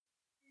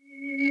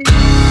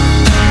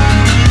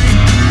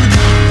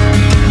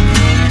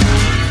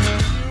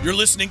You're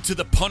listening to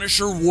the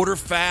Punisher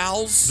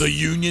Waterfowls, the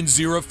Union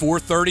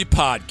 0430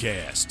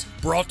 podcast.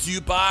 Brought to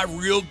you by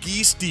Real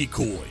Geese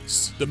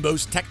Decoys, the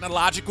most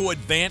technological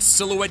advanced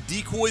silhouette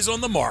decoys on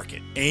the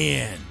market.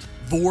 And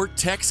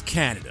Vortex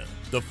Canada,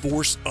 the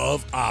force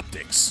of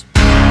optics.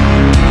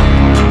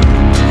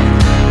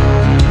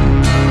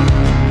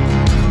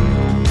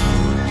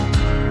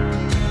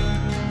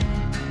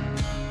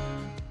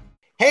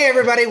 Hey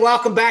everybody,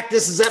 welcome back.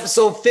 This is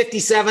episode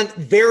 57.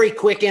 Very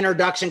quick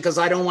introduction because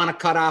I don't want to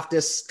cut off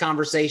this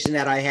conversation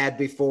that I had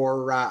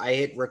before I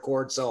hit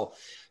record. So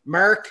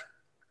Mark,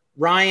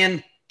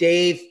 Ryan,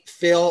 Dave,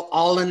 Phil,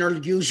 all in their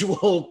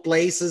usual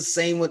places.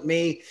 Same with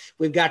me.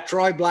 We've got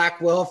Troy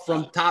Blackwell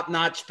from Top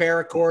Notch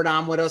Paracord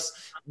on with us.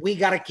 We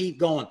got to keep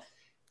going.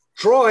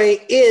 Troy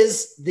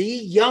is the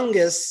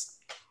youngest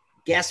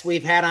guest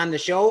we've had on the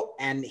show,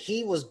 and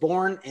he was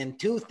born in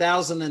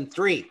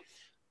 2003.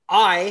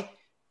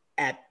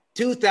 At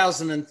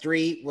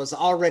 2003 was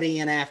already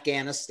in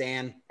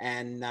Afghanistan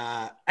and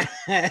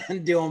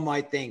doing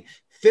my thing.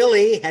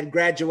 Philly had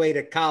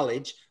graduated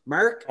college.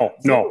 Mark?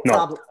 No.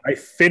 I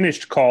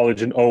finished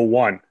college in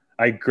 2001.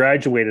 I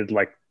graduated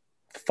like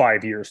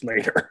 5 years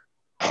later.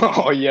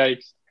 Oh,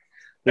 yikes.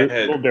 There's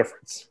a little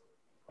difference.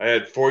 I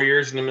had 4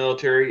 years in the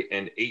military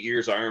and 8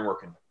 years iron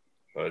working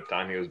by the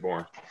time he was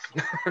born.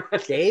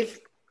 Dave?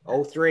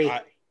 03.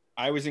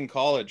 I was in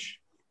college.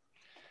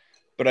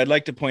 But I'd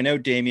like to point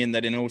out, Damien,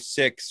 that in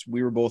 06,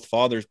 we were both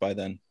fathers by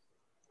then.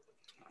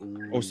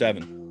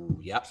 07.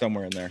 Yep.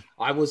 Somewhere in there.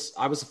 I was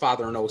a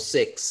father in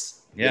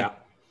 06. Yeah.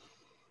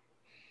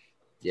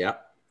 Yeah.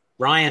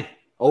 Ryan,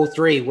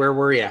 03, where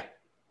were you?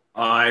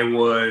 I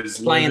was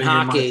playing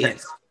hockey.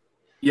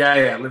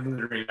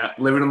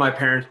 Living in my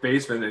parents'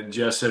 basement and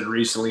just had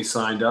recently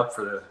signed up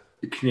for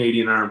the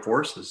Canadian Armed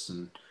Forces.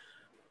 And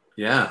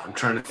yeah, I'm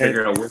trying to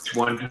figure out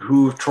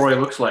who Troy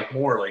looks like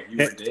more, like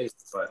you or Dave.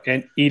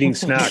 And eating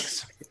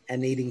snacks.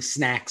 And eating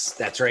snacks.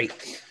 That's right.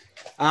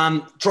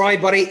 Troy,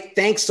 buddy,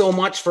 thanks so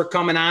much for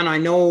coming on. I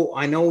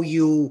know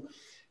you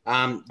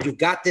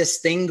got this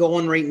thing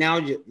going right now.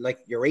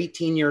 You're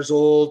 18 years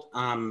old.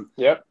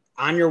 Yep.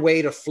 On your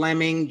way to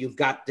Fleming, you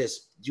got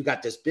this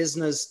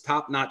business,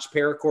 Top Notch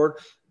Paracord.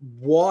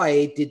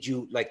 Why did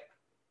you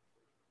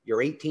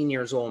you're 18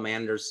 years old,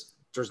 man.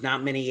 There's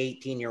not many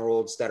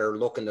 18-year-olds that are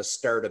looking to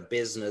start a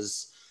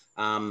business.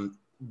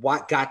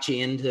 What got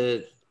you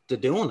into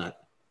doing it?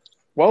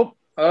 Well,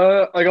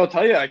 I'll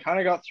tell you, I kind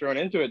of got thrown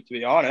into it, to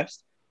be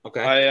honest.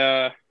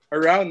 Okay. I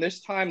around this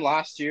time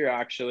last year,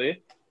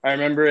 actually, I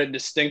remember it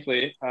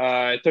distinctly.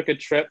 I took a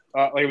trip,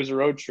 it was a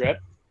road trip.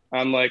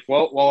 I'm like,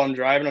 well, while I'm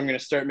driving, I'm going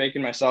to start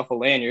making myself a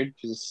lanyard,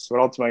 because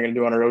what else am I going to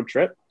do on a road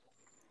trip?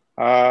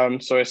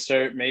 So I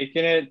started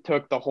making it,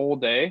 took the whole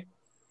day.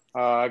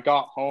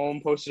 Got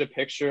home, posted a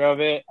picture of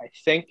it. I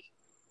think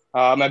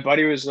my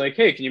buddy was like,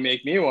 hey, can you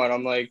make me one?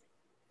 I'm like,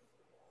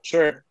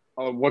 sure.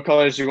 What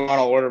colors do you want?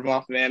 I'll order them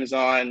off of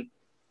Amazon.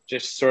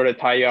 Just sort of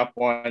tie you up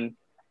one.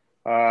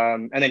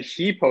 And then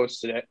he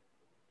posted it.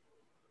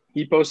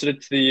 He posted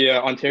it to the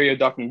Ontario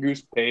Duck and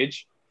Goose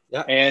page.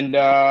 Yeah. And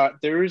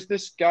there was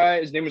this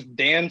guy, his name was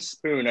Dan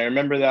Spoon. I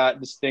remember that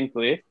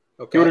distinctly.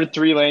 Okay. He ordered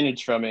 3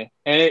 lanyards from me.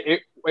 And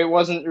it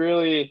wasn't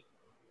really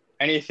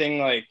anything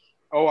like,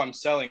 oh, I'm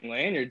selling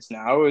lanyards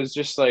now. It was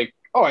just like,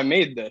 oh, I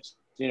made this,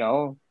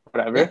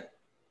 whatever. Yeah.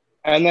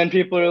 And then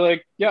people are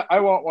like, yeah, I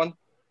want one.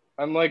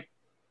 I'm like,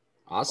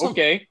 awesome.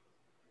 Okay.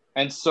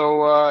 And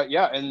so,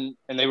 and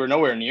they were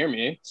nowhere near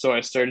me. So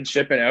I started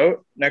shipping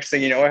out. Next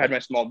thing you know, I had my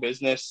small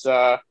business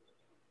card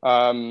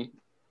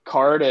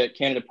at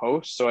Canada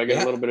Post. So I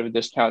get a little bit of a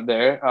discount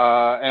there.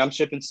 And I'm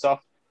shipping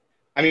stuff.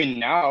 I mean,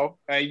 now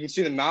you can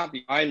see the map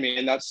behind me,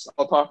 and I'll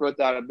talk about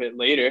that a bit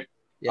later.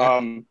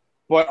 Yeah.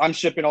 But I'm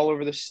shipping all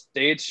over the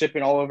States,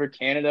 shipping all over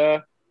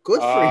Canada. Good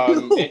for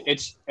you.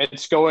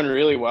 It's going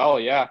really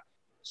well, yeah.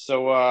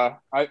 So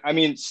I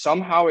mean,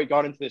 somehow it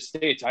got into the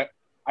States.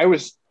 I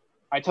was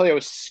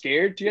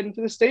scared to get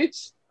into the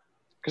States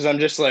because I'm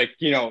just like,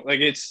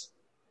 it's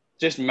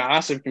just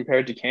massive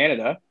compared to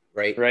Canada,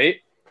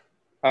 right?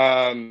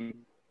 And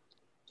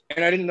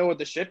I didn't know what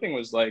the shipping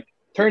was like.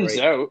 Turns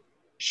out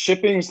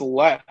shipping's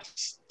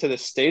less to the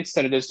States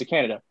than it is to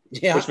Canada,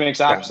 which makes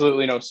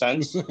absolutely no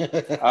sense.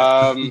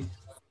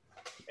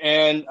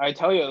 And I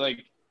tell you,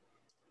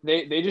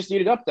 they just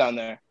eat it up down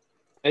there.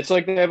 It's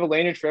like they have a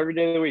lanyard for every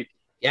day of the week.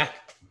 Yeah.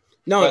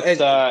 No,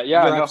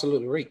 you're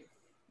absolutely right.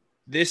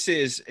 This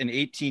is an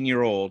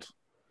 18-year-old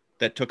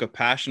that took a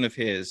passion of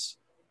his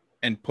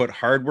and put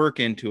hard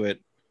work into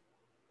it.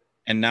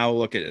 And now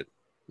look at it.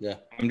 Yeah.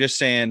 I'm just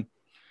saying,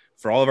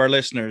 for all of our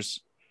listeners,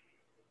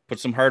 put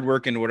some hard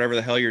work into whatever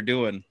the hell you're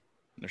doing.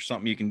 There's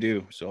something you can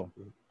do. So,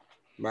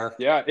 Mark.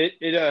 Yeah,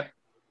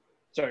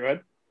 sorry, go ahead.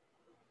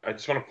 I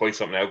just want to point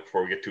something out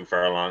before we get too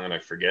far along and I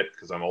forget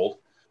because I'm old.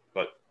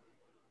 But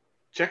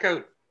check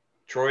out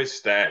Troy's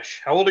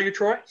stash. How old are you,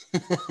 Troy?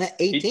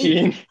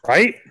 18.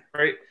 Right?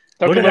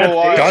 Look at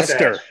that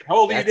duster. How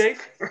old are you, Dave?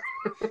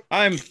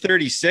 I'm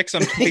 36.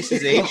 I'm twice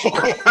his age.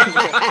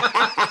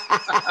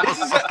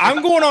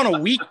 I'm going on a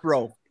week,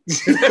 bro.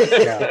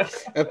 Yeah.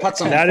 Put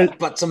some That is-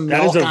 put some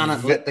that milk is a on it.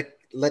 vi-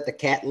 Let the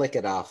cat lick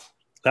it off.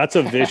 That's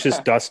a vicious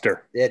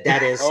duster. Yeah,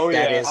 that is. Oh,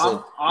 that yeah. is.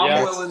 I'm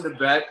Yes. willing to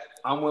bet.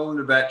 I'm willing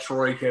to bet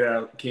Troy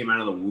came out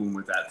of the womb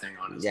with that thing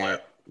on his Yeah,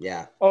 lip.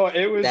 yeah. Oh,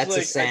 it was That's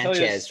like a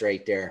Sanchez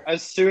right there.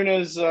 as soon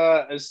as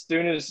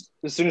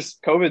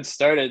COVID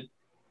started,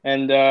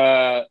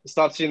 and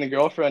stopped seeing the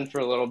girlfriend for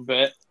a little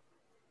bit,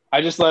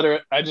 I just let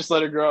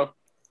her grow,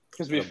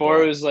 because before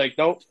boy. it was like,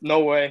 nope,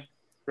 no way,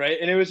 right?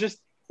 And it was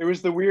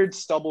the weird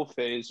stubble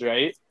phase,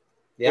 right?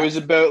 Yeah. It was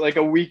about like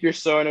a week or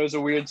so, and it was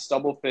a weird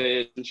stubble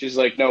phase, and she's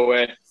like, no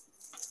way.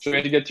 So we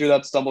had to get through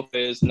that stubble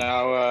phase.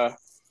 Now,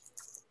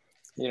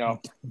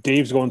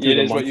 Dave's going through It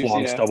the is what you see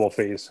month-long now. stubble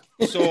phase.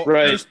 So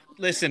Right. just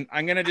listen,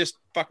 I'm gonna just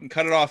fucking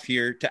cut it off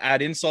here to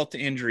add insult to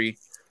injury.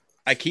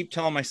 I keep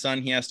telling my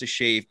son he has to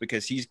shave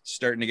because he's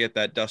starting to get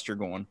that duster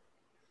going.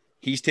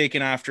 He's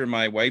taken after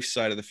my wife's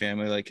side of the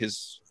family, like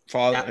his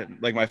father,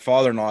 like my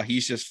father-in-law.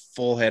 He's just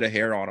full head of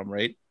hair on him,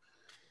 right?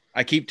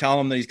 I keep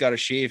telling him that he's got to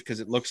shave because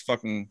it looks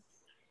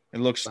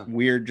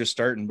weird just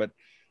starting. But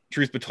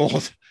truth be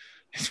told,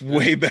 it's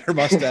way better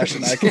mustache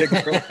than I could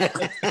grow.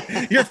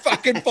 You're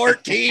fucking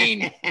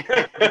 14.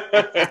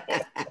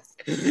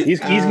 He's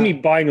gonna be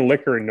buying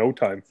liquor in no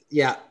time.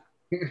 Yeah.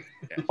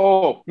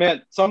 Oh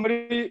man,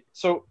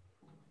 so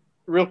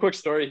real quick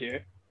story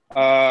here.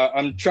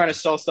 I'm trying to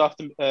sell stuff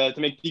to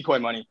make decoy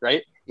money,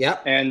 right? Yeah.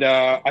 And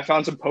I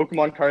found some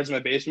Pokemon cards in my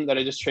basement that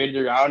I just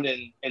traded around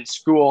in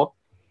school.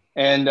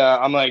 And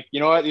I'm like, you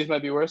know what? These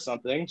might be worth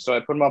something. So I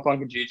put them up on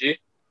Kijiji.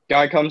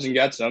 Guy comes and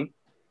gets them.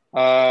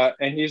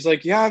 And he's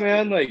like, yeah,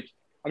 man, like,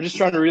 I'm just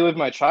trying to relive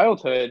my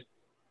childhood.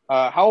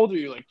 How old are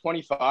you? Like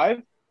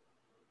 25?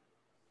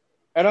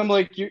 And I'm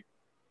like,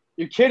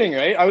 you're kidding,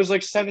 right? I was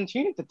like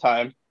 17 at the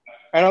time.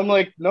 And I'm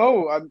like,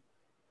 no,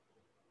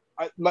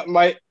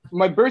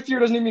 my birth year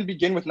doesn't even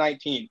begin with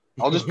 19.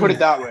 I'll just put it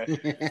that way.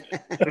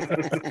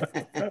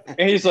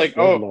 And he's like,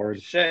 Oh, oh,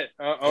 Lord. shit.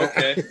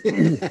 Okay.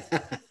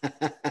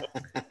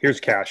 Here's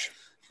cash.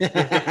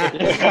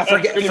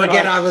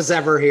 Forget I was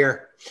ever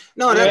here.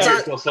 No, that's Yeah.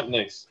 not, Still something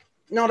nice.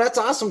 no, that's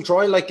awesome,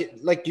 Troy.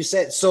 Like you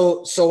said,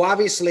 so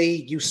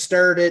obviously you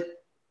started,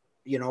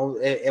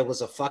 it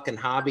was a fucking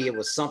hobby. It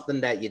was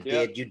something that you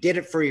did. You did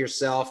it for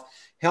yourself,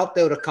 helped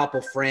out a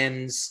couple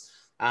friends.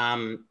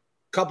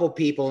 Couple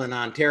people in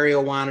Ontario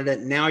wanted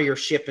it. Now you're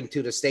shipping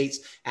to the States.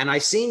 And I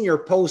seen your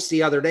post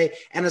the other day,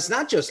 and it's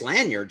not just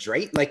lanyards,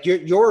 right? Like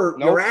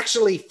you're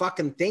actually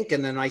fucking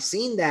thinking. And I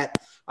seen that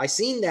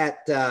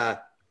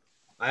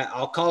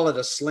I'll call it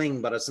a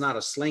sling, but it's not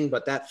a sling,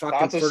 but that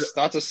fucking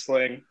That's a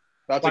sling.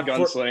 That's a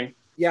gun sling.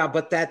 yeah,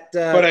 but that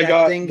But I that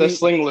got thing the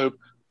sling loop.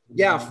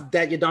 yeah,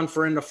 that you done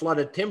for in the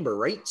flooded timber,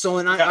 right? So,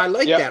 and I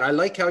like that. I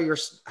like how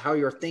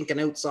you're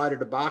thinking outside of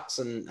the box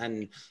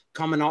and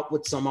coming up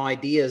with some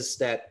ideas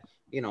that,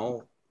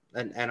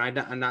 and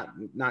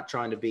I'm not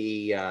trying to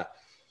be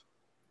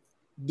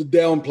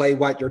downplay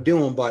what you're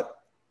doing, but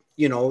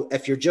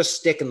if you're just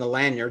sticking the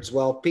lanyards,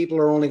 well, people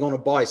are only going to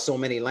buy so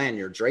many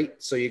lanyards, right?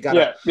 So you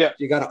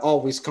gotta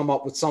always come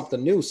up with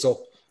something new.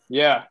 So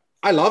yeah,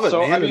 I love it,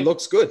 So, man. I mean, it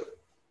looks good.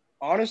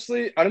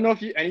 honestly, I don't know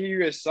if any of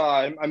you guys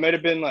saw. I might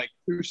have been like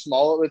too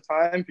small at the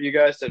time for you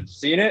guys to have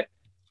seen it.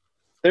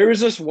 There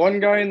was this one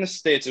guy in the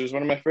States. It was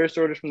one of my first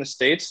orders from the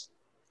States.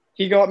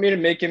 He got me to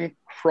make him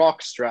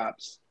Croc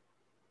straps.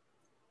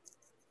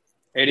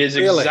 It is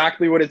Really?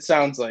 exactly what it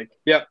sounds like.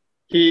 Yep.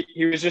 He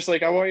was just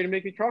like, I want you to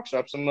make me Croc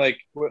straps. I'm like,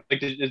 what? Like,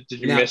 did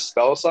you No.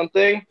 misspell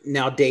something?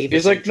 Now Dave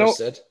He's is like, no.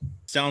 interested.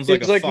 Sounds like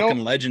It's a like, fucking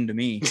no. legend to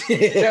me.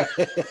 Yeah.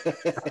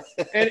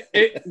 And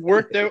it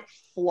worked out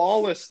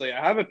flawlessly.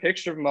 I have a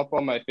picture of him up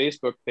on my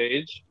Facebook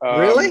page.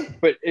 Really?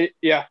 But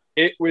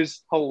it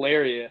was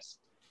hilarious.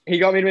 He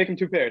got me to make him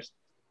two pairs.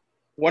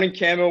 One in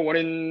camo, one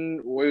in,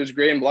 it was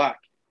gray and black.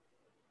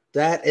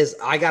 That is,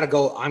 I gotta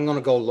go. I'm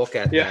gonna go look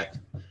at Yeah. that.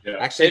 Yeah.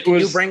 Actually, can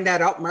you bring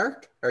that up,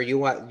 Mark? Or you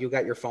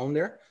got your phone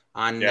there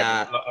on?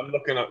 Yeah, I'm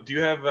looking up. Do you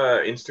have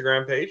an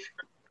Instagram page?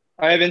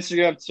 I have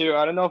Instagram too.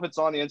 I don't know if it's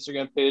on the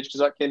Instagram page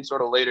because that came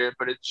sort of later,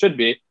 but it should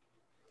be.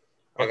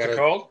 What's gotta- it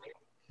called?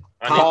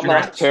 On Top Instagram?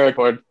 Top-notch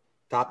paracord.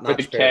 top with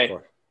notch the K.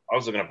 paracord. I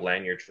was looking up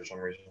lanyards for some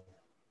reason.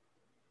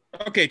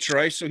 Okay,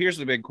 Troy. So here's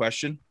the big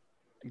question: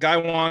 guy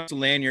wants a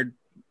lanyard.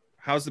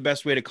 How's the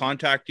best way to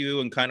contact you,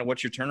 and kind of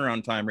what's your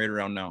turnaround time right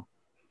around now?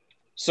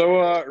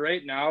 So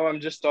right now I'm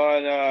just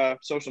on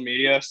social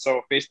media.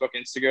 So Facebook,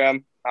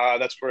 Instagram.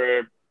 That's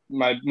where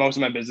most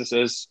of my business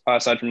is,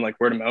 aside from like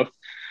word of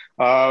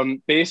mouth.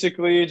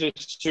 Basically,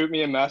 just shoot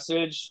me a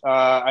message.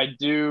 I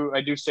do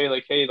say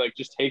like, hey, like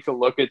just take a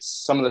look at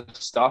some of the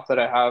stuff that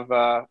I have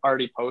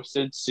already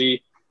posted.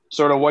 See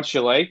sort of what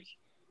you like,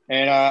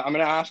 and I'm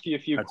gonna ask you a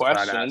few That's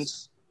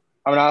questions.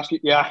 I'm gonna ask you.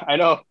 Yeah, I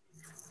know.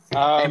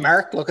 Hey,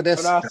 Mark, look at I'm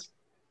this. gonna ask,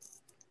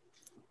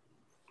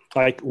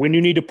 Like when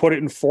you need to put it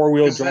in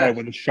 4-wheel drive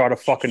with a shot of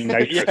fucking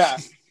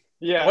nitrous.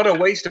 yeah. What a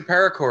waste of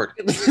paracord.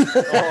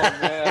 Oh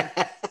man.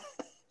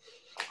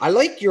 I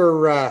like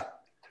your.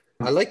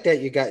 I like that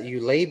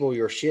you label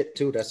your shit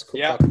too. That's cool.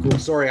 Yeah. Cool.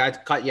 Sorry, I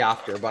cut you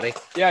off there, buddy.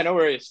 Yeah, no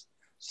worries.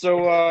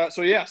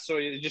 So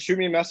you just shoot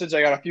me a message.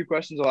 I got a few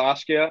questions I'll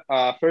ask you.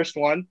 First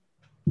one,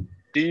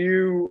 do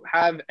you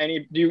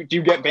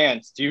get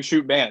bands? Do you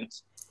shoot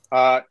bands?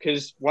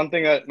 Because one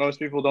thing that most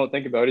people don't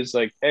think about is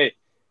like, hey,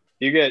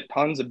 you get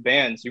tons of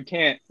bands. You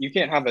can't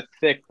have a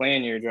thick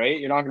lanyard, right?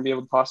 You're not going to be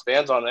able to toss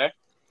bands on there.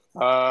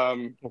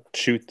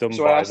 Shoot them,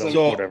 so buy them,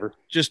 whatever.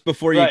 Just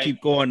before you keep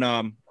going,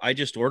 I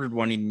just ordered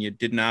one and you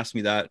didn't ask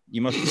me that.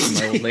 You must have seen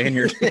my old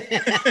lanyard.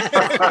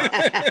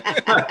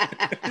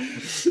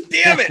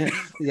 Damn it!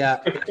 Yeah.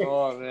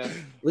 Oh man.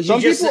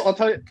 Some people, I'll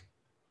tell you.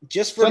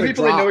 Just for some the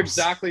people, they know drops.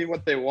 exactly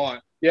what they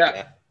want.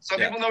 Yeah. Some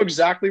people know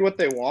exactly what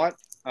they want,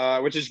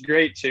 which is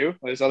great too.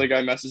 This other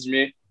guy messaged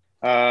me.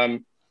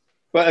 And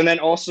then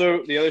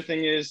also the other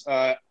thing is,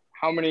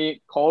 how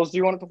many calls do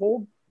you want it to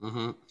hold?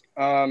 Mm-hmm.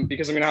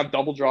 Because I'm going to have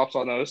double drops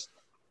on those.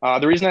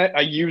 The reason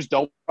I use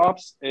double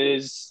drops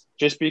is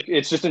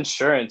it's just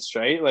insurance,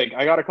 right? Like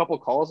I got a couple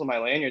calls on my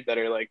lanyard that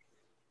are like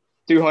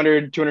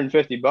 $200,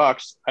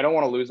 $250. I don't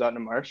want to lose that in a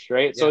marsh,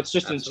 right? So it's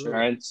just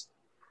insurance.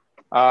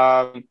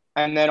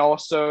 And then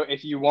also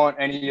if you want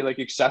any like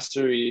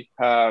accessory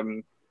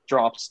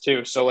drops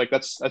too. So like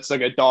that's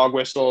like a dog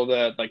whistle,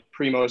 the like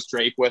Primo's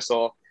Drake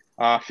whistle,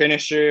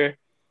 finisher,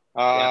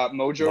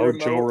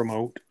 Mojo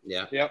remote.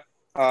 Yeah. Yep.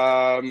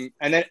 And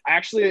then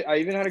actually I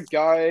even had a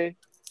guy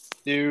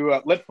do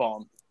lip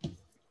balm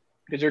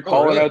because you're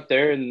calling out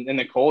there in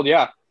the cold.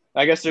 Yeah.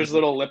 I guess there's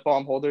little lip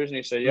balm holders and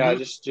he said,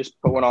 just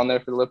put one on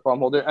there for the lip balm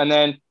holder. And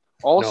then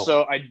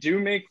also I do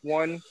make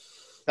one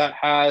that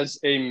has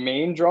a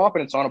main drop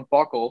and it's on a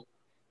buckle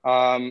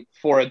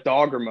for a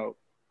dog remote.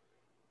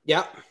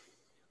 Yeah.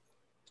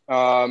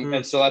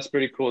 And so that's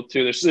pretty cool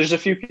too. There's a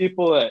few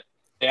people that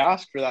they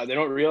ask for that. They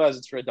don't realize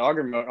it's for a dog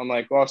remote. I'm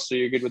like, well, so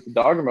you're good with the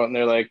dog remote? And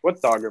they're like,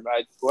 what dog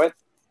remote? What?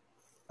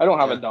 I don't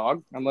have a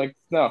dog. I'm like,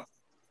 no.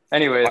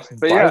 Anyways,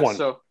 but get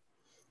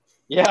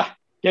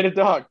a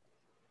dog.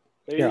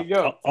 There you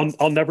go.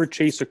 I'll never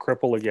chase a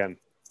cripple again.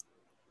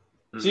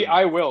 See,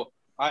 I will.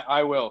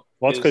 I will.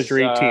 Well, it's because you're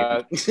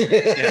 18.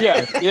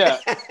 Yeah.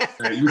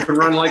 You can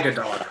run like a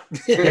dog.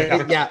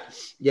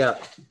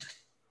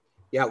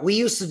 Yeah, we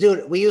used to do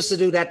it. We used to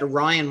do that to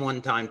Ryan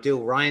one time too.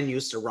 Ryan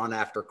used to run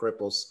after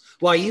cripples.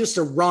 Well, he used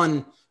to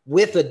run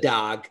with a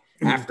dog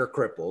after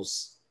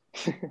cripples.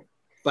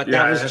 But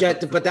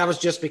that was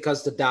just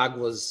because the dog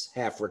was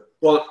half.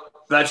 Well,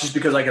 that's just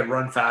because I could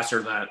run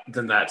faster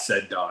than that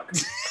said dog.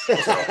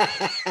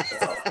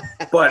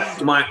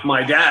 But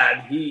my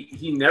dad,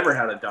 he never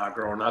had a dog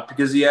growing up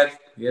because he had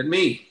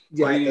me.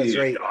 Yeah, that's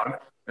right. Dog.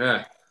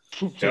 Yeah.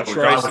 So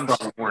Troy was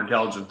probably more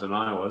intelligent than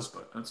I was,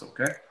 but that's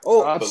okay.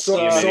 Oh,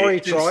 sorry,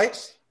 Troy.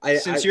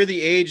 Since you're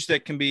the age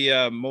that can be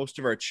most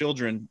of our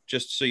children,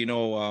 just so you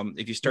know,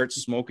 if you start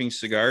smoking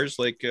cigars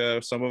like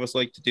some of us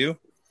like to do,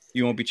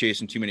 you won't be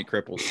chasing too many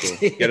cripples. So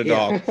get a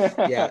dog.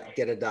 Yeah,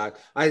 get a dog.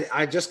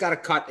 I just got to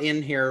cut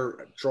in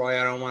here, Troy.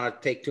 I don't want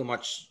to take too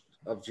much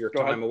of your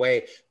time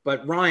away.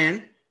 But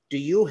Ryan, do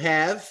you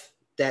have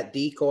that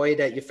decoy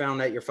that you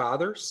found at your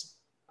father's?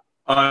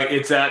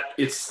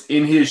 It's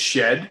in his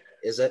shed.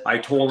 Is it? I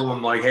told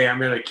him, like, hey, I'm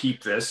going to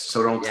keep this,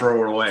 so don't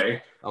throw it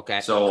away.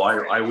 Okay. So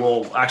I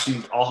will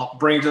I'll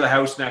bring it to the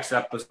house next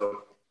episode.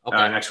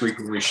 Okay. Next week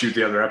when we shoot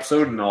the other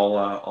episode, and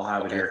I'll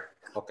have it here.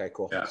 Okay,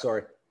 cool. Yeah.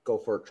 Sorry. Go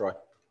for it, Troy.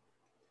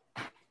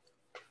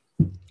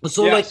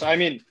 So, is there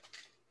anything,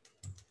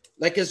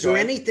 like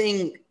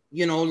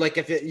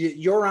if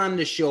you're on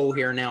the show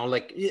here now,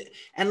 like,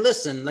 and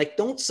listen, like,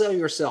 don't sell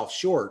yourself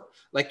short.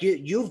 Like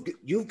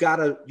you've got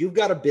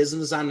a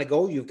business on the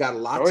go. You've got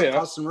lots of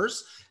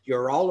customers.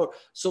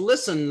 So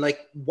listen, like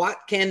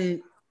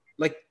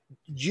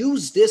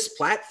use this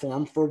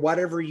platform for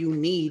whatever you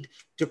need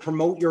to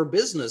promote your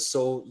business.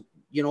 So,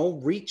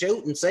 reach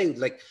out and say,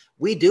 like,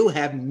 we do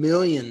have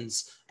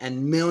millions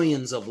and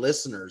millions of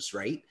listeners,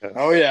 right?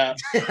 Oh yeah.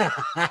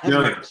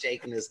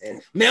 Shaking his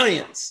head.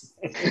 Millions.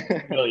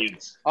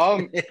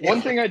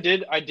 One thing I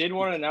did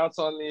want to announce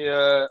on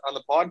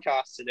the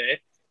podcast today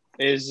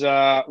is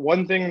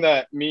one thing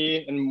that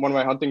me and one of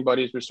my hunting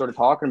buddies were sort of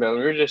talking about.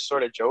 We were just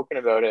sort of joking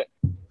about it.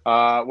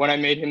 When I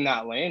made him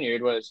that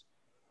lanyard was,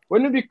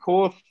 wouldn't it be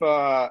cool if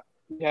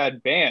he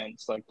had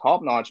bands, like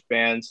top-notch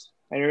bands?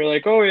 And you're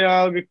like, oh yeah,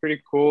 that'd be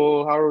pretty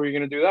cool. How are we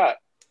going to do that?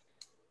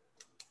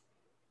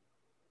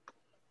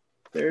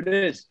 There it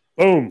is.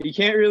 Boom. You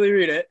can't really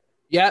read it.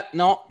 Yeah,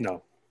 no.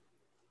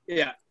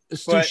 Yeah.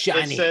 It's too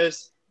shiny. It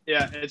says,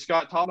 it's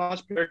got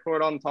top-notch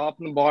paracord on the top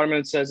and the bottom, and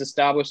it says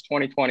established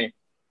 2020.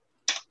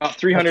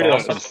 300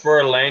 of That's for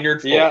a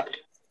lanyard. Yeah.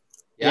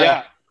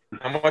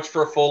 How much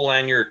for a full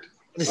lanyard?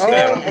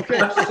 Okay.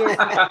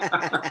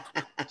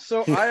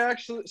 So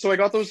I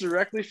got those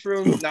directly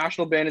from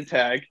National Band and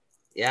Tag.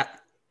 Yeah.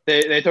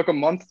 They took a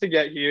month to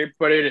get here,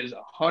 but it is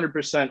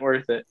 100%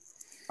 worth it.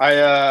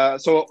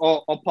 So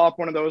I'll pop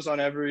one of those on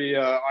every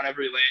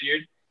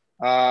lanyard.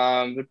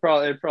 They're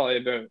probably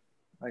about,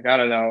 like, I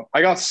don't know.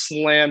 I got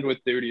slammed with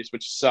duties,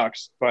 which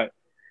sucks, but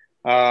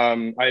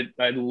I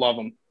love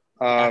them.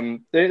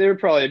 They were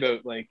probably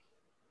about like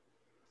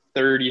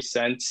 30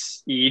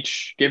 cents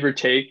each, give or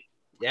take.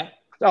 Yeah.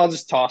 I'll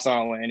just toss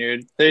on a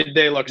lanyard.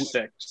 They look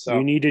sick. So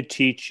We need to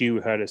teach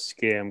you how to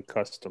scam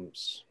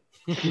customs.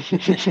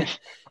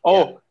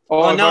 Oh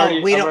I've no,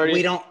 already- we I've don't.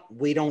 already-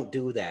 We don't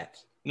do that.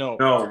 No.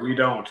 No, we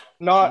don't.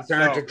 Not These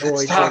aren't no. the droids.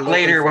 Let's you're talk looking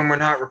later for. when we're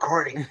not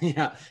recording.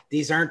 Yeah,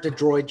 these aren't the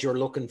droids you're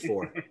looking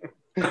for.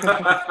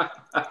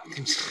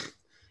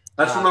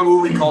 That's from a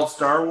movie called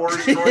Star Wars.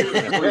 Troy.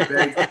 Way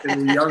back when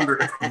we were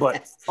younger.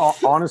 But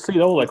honestly,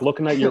 though, like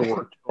looking at your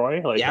work,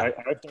 Troy, like Yeah.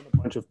 I've done a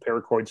bunch of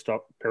paracord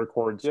stuff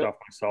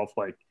myself.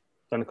 Like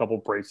done a couple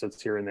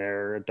bracelets here and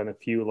there. I've done a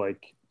few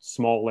like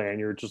small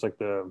lanyards, just like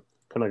the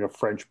kind of like a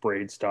French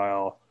braid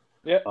style.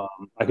 Yeah.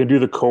 I can do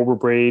the Cobra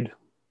braid,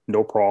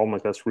 no problem.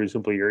 Like that's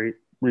reasonably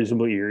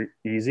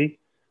easy.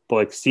 But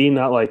like seeing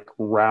that like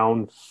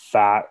round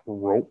fat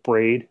rope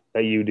braid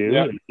that you do,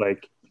 Yeah. it's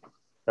like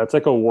that's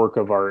like a work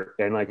of art.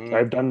 And like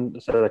I've done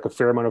like a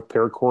fair amount of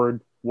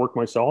paracord work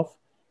myself,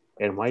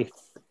 and my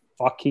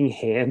fucking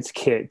hands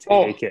can't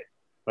take it.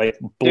 Like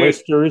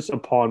blisters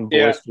upon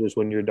blisters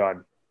when you're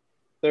done.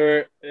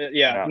 There,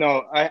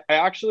 no, I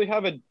actually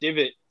have a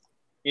divot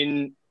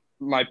in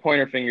my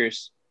pointer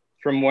fingers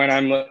from when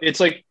it's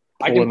like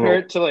I Pulling compare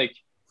rope. it to like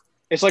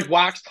it's like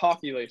waxed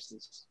hockey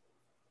laces,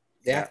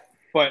 Yeah.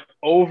 but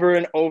over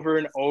and over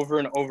and over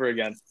and over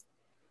again.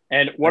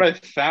 And what I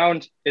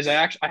found is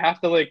I have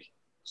to like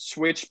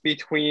switch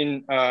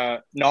between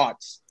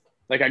knots.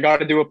 Like I got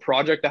to do a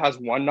project that has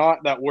one knot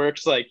that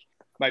works like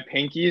my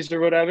pinkies or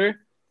whatever,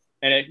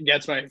 and it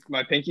gets my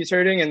pinkies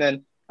hurting, and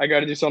then I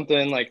got to do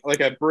something like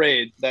a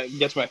braid that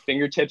gets my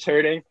fingertips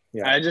hurting.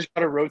 Yeah. And I just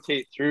got to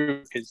rotate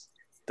through because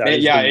That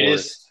is yeah, the it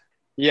worst. is.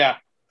 Yeah,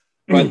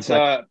 but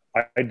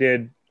I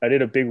did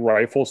a big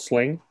rifle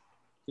sling,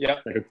 yeah.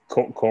 like a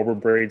Cobra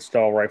braid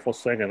style rifle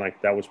sling, and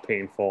like that was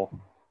painful.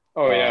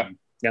 Oh yeah.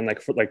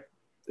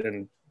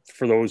 And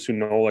for those who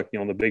know, like, you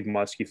know, the big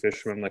musky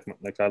fishermen,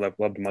 like I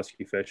love to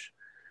musky fish.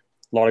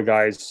 A lot of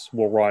guys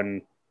will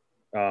run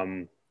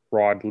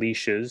rod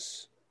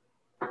leashes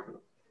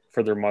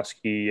for their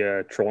musky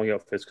trolling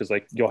outfits, because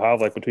like you'll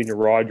have like between your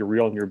rod, your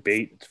reel, and your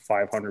bait, it's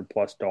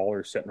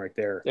 $500+ sitting right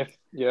there,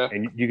 Yeah.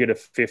 and you get a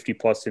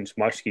 50+ inch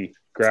muskie.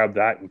 Grab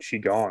that, and she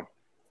gone.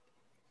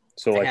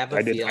 So like I have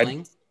a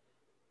feeling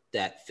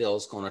that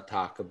Phil's going to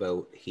talk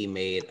about he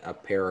made a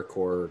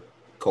paracord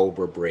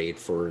Cobra braid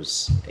for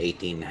his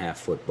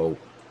 18.5-foot boat.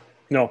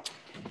 No,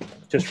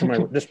 just for my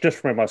just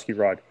for my musky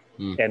rod,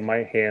 and my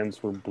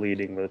hands were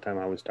bleeding by the time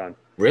I was done.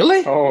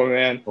 Really? Oh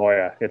man. Oh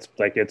yeah,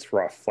 it's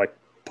rough. Like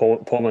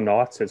pulling the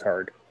knots is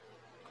hard.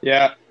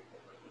 Yeah.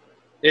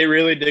 It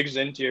really digs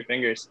into your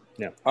fingers.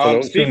 Yeah. For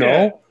those who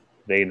know,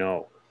 they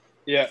know.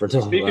 Yeah. For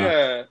those- Speaking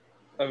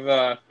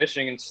of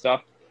fishing and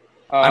stuff,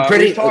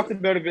 we talked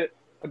about a bit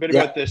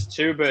about this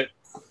too, but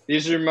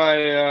these are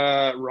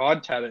my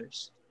rod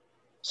tethers.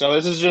 So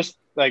this is just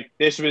like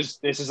this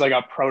is like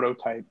a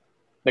prototype.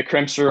 The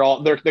crimps are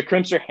the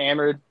crimps are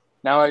hammered.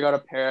 Now I got a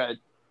pair of,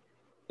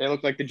 they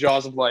look like the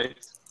jaws of life.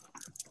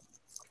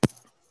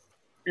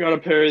 Got a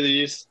pair of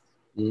these.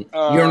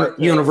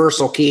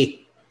 Universal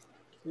key.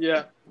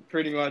 Yeah,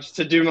 pretty much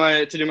to do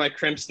my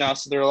crimps now,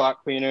 so they're a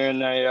lot cleaner,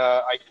 and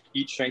I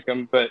heat shrink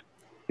them. But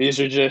these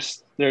are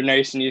they're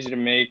nice and easy to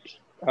make.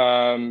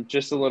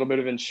 Just a little bit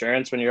of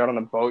insurance when you're out on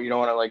the boat. You don't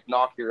want to like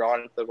knock your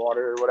rod into the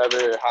water or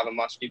whatever, or have a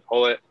muskie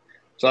pull it.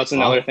 So that's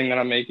another thing that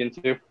I'm making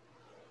too.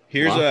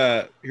 Here's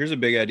a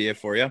big idea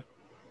for you.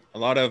 A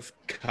lot of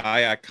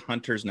kayak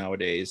hunters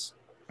nowadays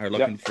are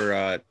looking for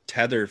a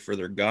tether for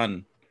their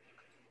gun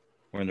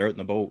when they're out in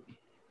the boat.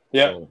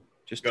 Yeah. So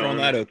just throwing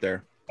that out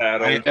there.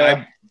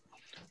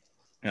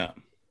 Yeah.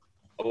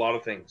 A lot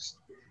of things.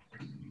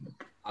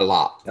 A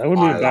lot. That would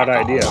be a bad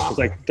idea. A lot. It's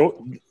like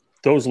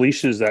those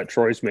leashes that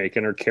Troy's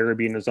making are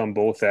carabiners on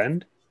both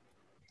end.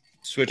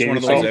 Switch Get one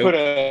of yourself-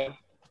 those out.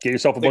 Get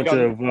yourself a The bunch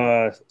gun.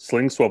 of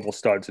sling swivel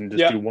studs and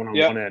just do one on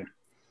one end.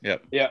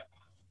 Yep. Yeah.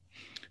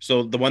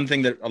 So the one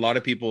thing that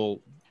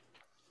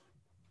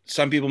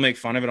some people make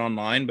fun of it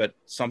online, but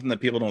something that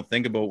people don't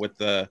think about with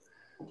the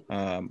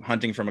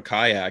hunting from a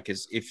kayak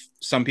is if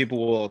some people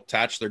will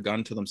attach their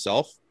gun to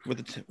themselves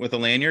with a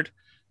lanyard,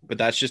 but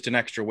that's just an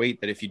extra weight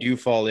that if you do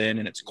fall in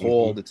and it's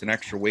cold, it's an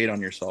extra weight on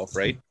yourself,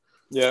 right?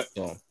 Yeah.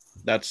 So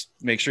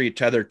make sure you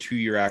tether to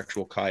your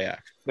actual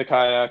kayak. The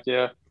kayak.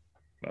 Yeah.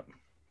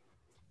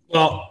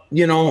 Well,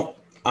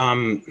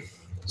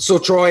 so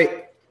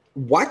Troy,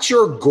 what's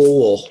your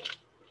goal?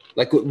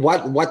 Like,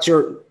 what's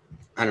your,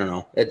 I don't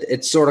know.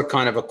 It's sort of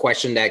kind of a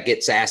question that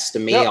gets asked to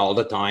me all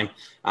the time.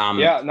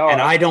 And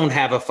I don't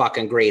have a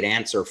fucking great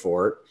answer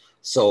for it.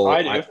 So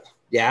I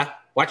do.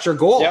 What's your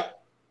goal? Yep.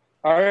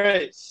 All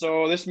right.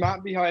 So this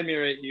map behind me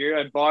right here,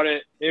 I bought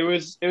it. It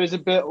was a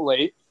bit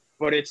late,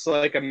 but it's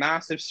like a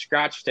massive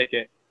scratch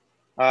ticket.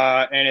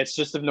 And it's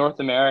just of North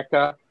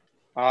America.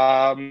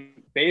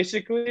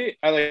 Basically,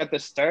 at the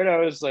start, I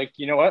was like,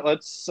 you know what?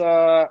 Let's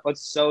sell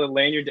a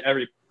lanyard to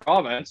every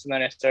province. And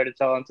then I started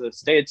selling to the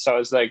States. So I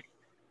was like,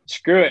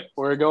 screw it.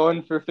 We're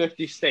going for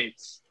 50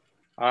 states.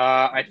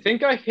 I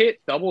think I hit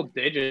double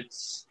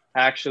digits,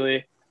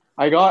 actually.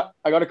 I got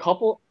a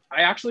couple.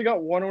 I actually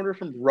got one order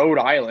from Rhode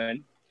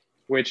Island,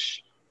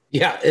 which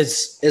Yeah,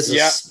 it's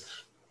Yeah.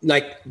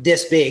 like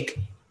this big.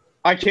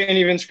 I can't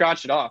even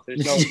scratch it off.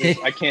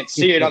 I can't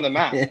see it on the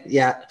map.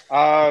 Yeah.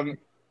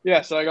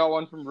 Yeah, so I got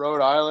one from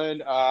Rhode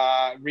Island.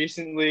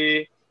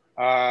 Recently,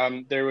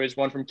 there was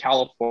one from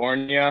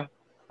California,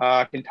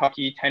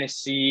 Kentucky,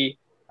 Tennessee.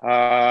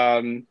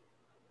 I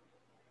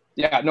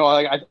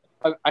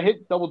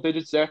hit double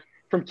digits there.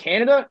 From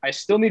Canada, I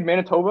still need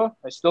Manitoba.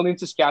 I still need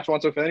Saskatchewan.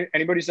 So if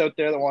anybody's out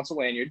there that wants a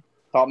lanyard,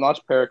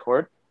 top-notch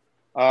paracord.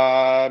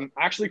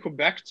 Actually,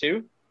 Quebec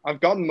too. I've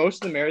gotten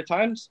most of the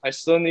Maritimes. I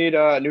still need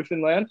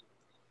Newfoundland.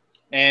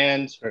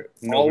 And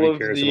Nobody all of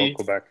cares the about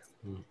Quebec.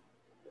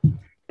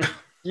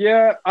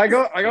 Yeah, I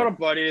got a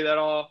buddy that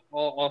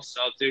I'll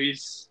sell to.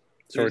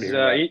 Sorry to hear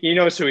that. He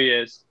knows who he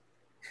is.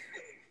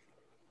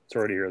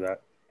 Sorry to hear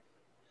that.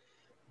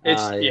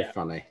 You're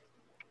funny.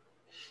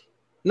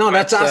 No,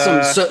 that's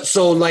awesome.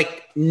 So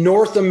like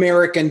North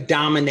American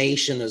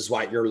domination is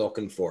what you're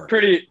looking for.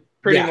 Pretty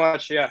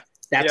much, yeah.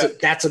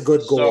 That's a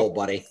good goal,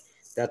 buddy.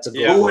 That's a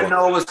good Who goal. in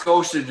Nova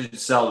Scotia did you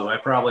sell to? I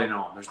probably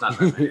know him. There's not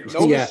that many.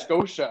 Nova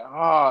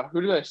Scotia.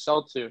 Who did I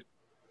sell to?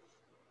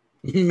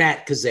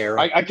 Matt Kazera.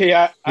 I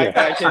can't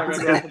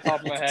remember off the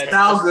top of my head.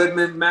 Sal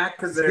Goodman, Matt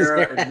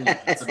Kazera, and me.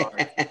 That's about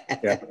it.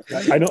 Yeah,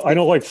 I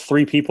know like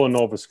 3 people in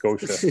Nova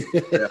Scotia. That's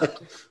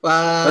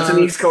an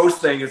East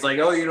Coast thing. It's like,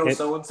 oh, you know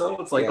so and so.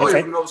 It's like, Yeah. oh,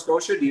 you're from Nova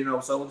Scotia. Do you know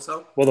so and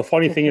so? Well, the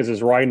funny thing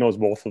is Ryan knows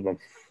both of them.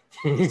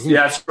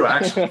 Yeah, it's true.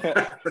 Actually,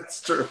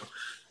 that's true.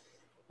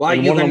 Well,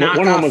 And you one can of knock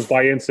them off. was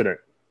by incident.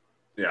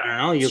 I Yeah. don't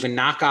know. You can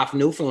knock off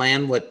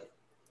Newfoundland with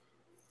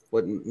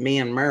me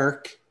and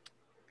Merck.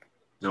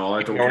 No,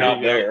 I don't We're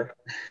not care. there.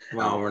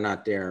 Well, we're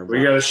not there.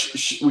 We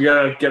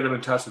gotta get him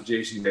in touch with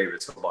Jason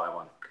Davis. He'll buy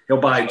one.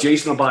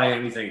 Jason will buy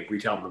anything if we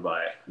tell him to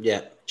buy it.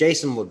 Yeah,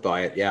 Jason would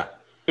buy it. Yeah.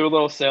 Do a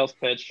little sales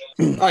pitch.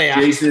 Oh yeah.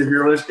 Jason,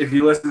 if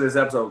you listen to this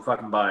episode,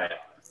 fucking buy it.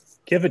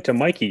 Give it to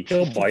Mikey.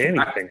 He'll buy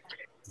anything.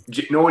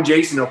 Knowing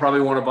Jason, he'll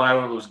probably want to buy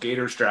one of those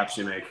gator straps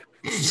you make.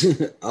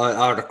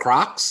 The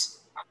Crocs.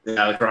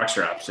 Yeah, the croc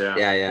straps. Yeah.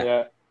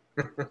 Yeah.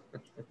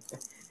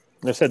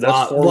 I said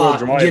that's 4-wheel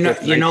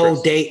drive. You know,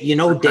 with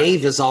Dave.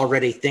 Dave is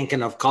already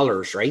thinking of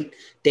colors, right?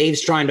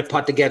 Dave's trying to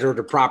put together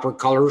the proper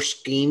color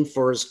scheme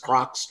for his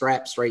Croc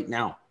straps right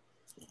now.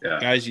 Yeah.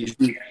 Guys, you'll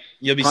be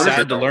 $100.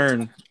 sad to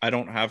learn I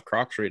don't have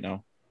Crocs right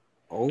now.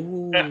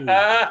 Oh,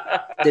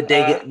 did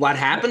they get? What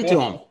happened to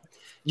them?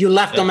 You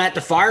left them at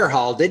the fire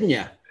hall, didn't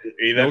you?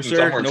 He No, left them sir.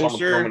 somewhere and No, someone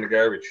threw sir. them in the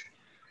garbage.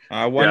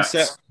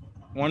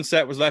 One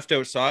set was left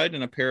outside,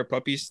 and a pair of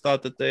puppies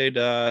thought that they'd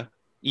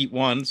eat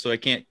one, so I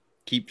can't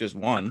keep just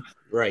one,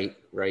 Right.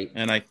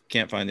 and I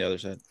can't find the other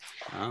set.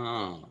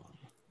 Oh,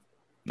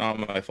 Not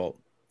my fault.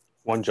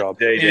 one job.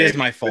 It is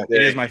my fault. Good It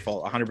day. is my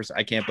fault. 100%.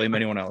 I can't blame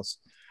anyone else.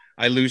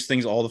 I lose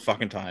things all the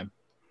fucking time,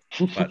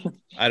 but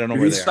I don't know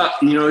where they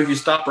are. If you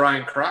stop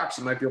Brian Crocs,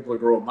 you might be able to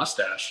grow a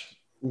mustache.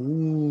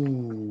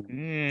 ooh.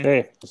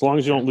 Hey, as long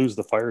as you don't lose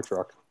the fire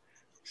truck.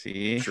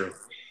 See, True.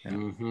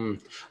 Mm-hmm.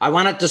 I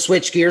wanted to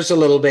switch gears a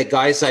little bit,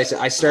 guys.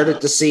 I started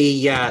to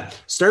see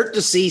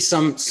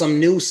some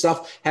new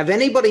stuff. Have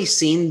anybody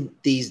seen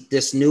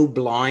this new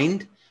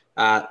blind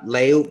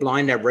layout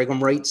blind that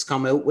Brigham Wright's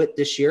come out with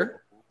this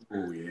year?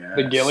 Oh yeah.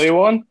 The Gilly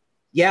one?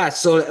 Yeah,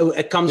 so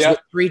it comes Yeah.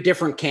 with 3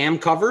 different cam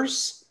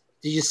covers.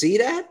 Did you see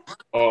that?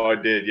 Oh, I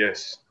did,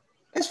 yes.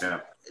 That's Yeah.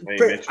 Yeah,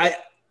 you mentioned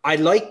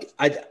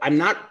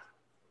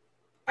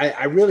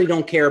I really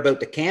don't care about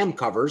the cam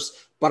covers,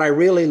 but I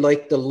really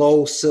like the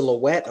low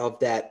silhouette of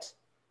that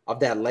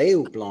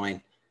layout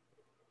blind.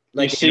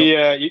 Like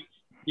You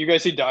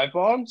guys see Dive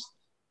Bombs?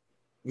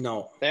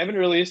 no. They haven't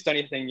released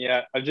anything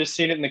yet. I've just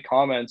seen it in the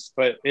comments,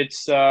 but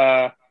it's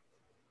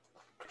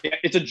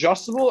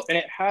adjustable and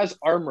it has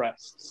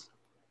armrests.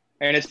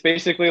 And it's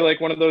basically like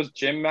one of those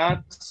gym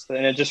mats,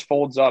 and it just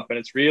folds up and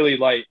it's really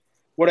light.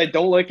 What I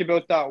don't like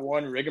about that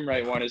one Brigham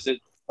Wright one is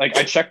I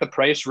checked the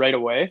price right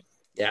away.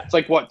 Yeah. It's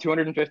like what,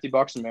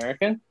 $250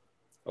 American?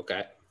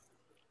 Okay.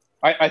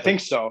 I think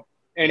so.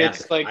 And Yeah,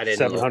 it's like I didn't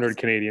 700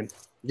 Canadian.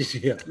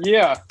 Yeah.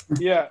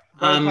 yeah.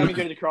 By the time you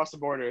get it across the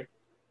border.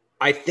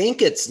 I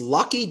think it's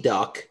Lucky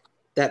Duck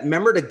that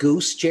remember the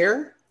goose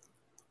chair?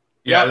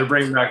 Yeah, they're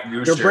bringing back the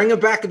goose They're chair. bringing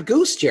back a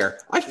goose chair.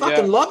 I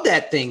fucking Yeah. love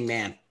that thing,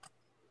 man.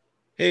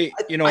 hey,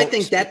 I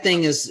think that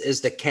thing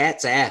is the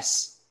cat's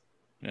ass.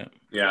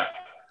 Yeah.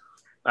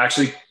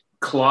 Actually,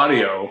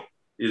 Claudio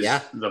is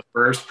Yeah. the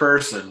first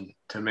person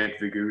to make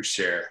the goose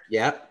chair.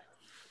 Yeah.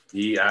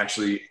 He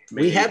actually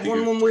made We had the one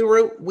goose- when we were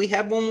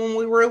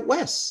out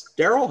west.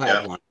 Daryl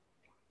had Yeah. one.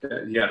 He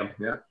had them,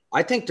 yeah.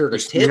 I think they're the We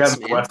tits,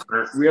 have man.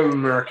 we have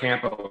them in our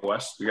camp out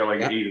west. We got like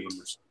Yeah. 8 of them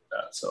or something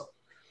like that. So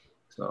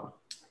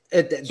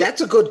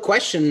That's a good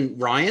question,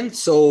 Ryan.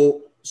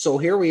 So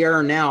here we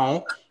are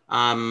now,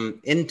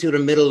 into the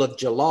middle of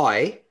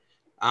July.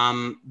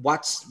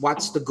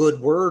 What's the good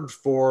word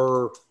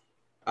for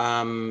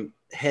heading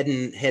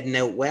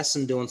out west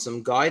and doing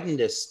some guiding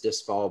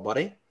this fall,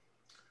 buddy?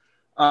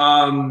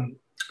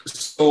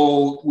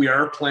 So we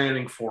are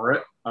planning for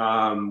it.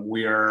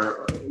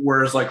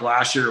 Whereas like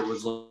last year it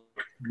was like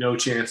no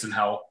chance in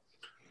hell.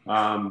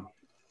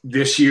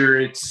 this year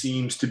it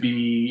seems to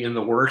be in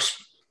the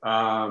works.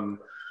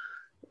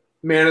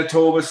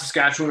 Manitoba,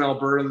 Saskatchewan,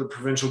 Alberta, the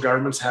provincial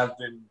governments have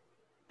been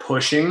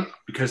pushing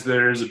because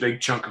there is a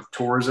big chunk of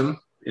tourism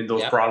in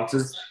those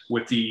provinces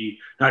with the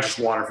not just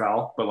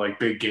waterfowl, but like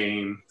big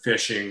game,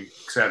 fishing,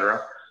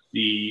 etc.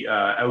 The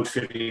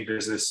outfitting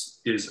business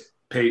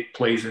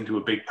plays into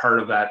a big part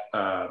of that,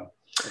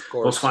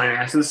 those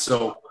finances.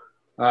 So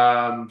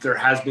there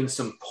has been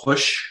some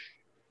push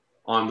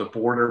on the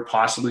border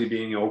possibly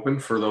being open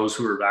for those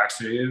who are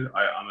vaccinated,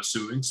 I'm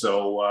assuming.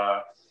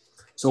 So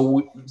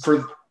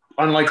for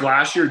unlike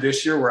last year,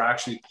 this year we're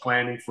actually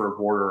planning for a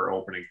border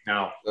opening.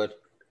 Now,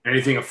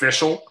 anything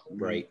official?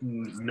 Right.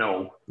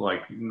 No,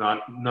 like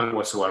none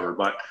whatsoever.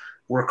 But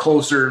we're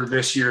closer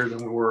this year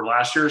than we were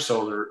last year,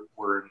 so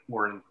we're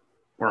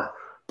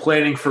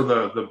planning for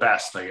the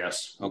best, I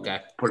guess. Okay.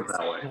 Put it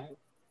that way.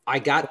 I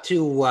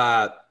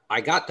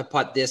got to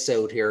put this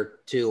out here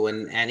too,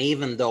 and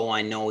even though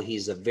I know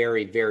he's a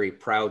very, very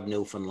proud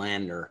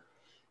Newfoundlander,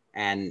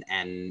 and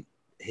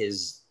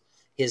his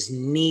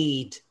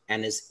need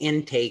and his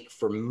intake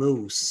for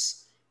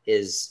moose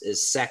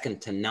is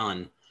second to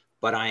none,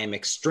 but I am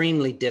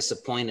extremely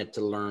disappointed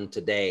to learn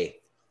today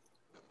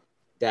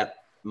that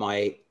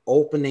my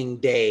opening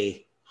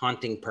day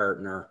hunting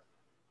partner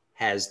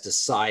has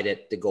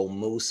decided to go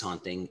moose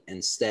hunting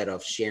instead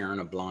of sharing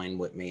a blind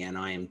with me, and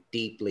I am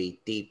deeply,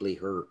 deeply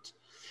hurt.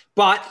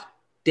 But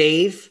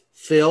Dave,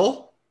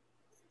 Phil,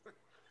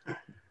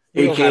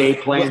 AKA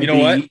Plan B. You know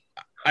what?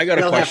 I got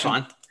a we'll question.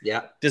 have fun.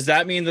 Yeah. Does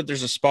that mean that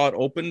there's a spot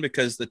open?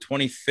 Because the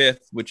 25th,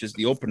 which is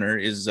the opener,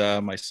 is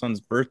my son's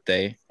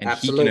birthday, and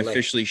Absolutely. he can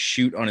officially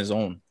shoot on his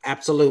own.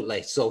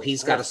 Absolutely. So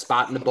he's got a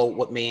spot in the boat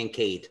with me and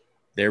Cade.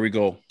 There we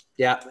go.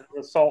 Yeah.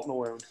 The salt in the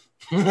wound.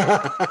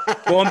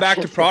 Going back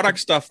to product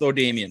stuff, though,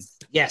 Damien.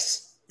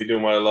 Yes. Be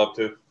doing what I love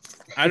to.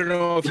 I don't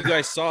know if you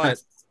guys saw it.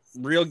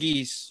 Real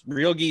Geese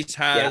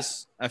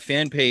has a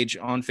fan page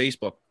on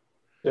Facebook.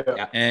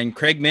 Yeah. And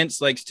Craig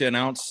Mintz likes to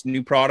announce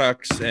new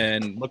products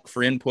and look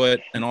for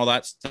input and all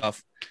that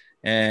stuff.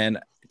 And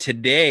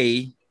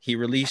today he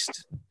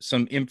released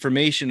some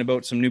information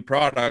about some new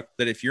product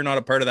that if you're not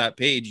a part of that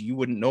page, you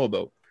wouldn't know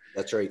about.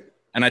 That's right.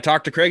 And I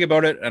talked to Craig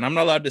about it, and I'm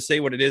not allowed to say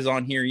what it is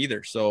on here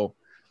either. So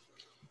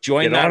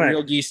join that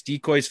Real Geese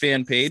Decoys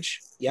fan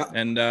page. Yeah.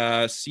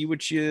 And see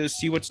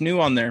what's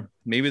new on there.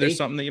 Maybe there's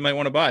something that you might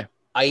want to buy.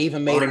 I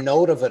even made a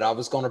note of it. I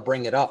was going to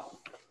bring it up.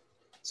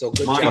 So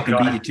good My job. I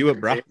can beat you to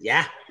it, bro.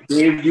 Yeah.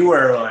 Dave, you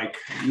are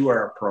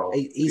a pro.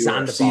 He's You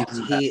on are the ball.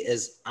 seasoned. He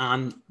is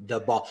on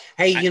the ball.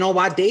 Hey, you know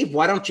what, Dave?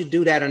 Why don't you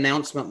do that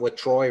announcement with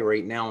Troy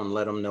right now and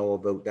let him know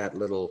about that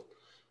little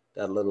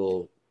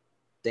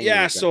thing?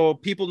 Yeah, so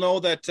people know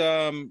that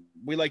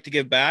we like to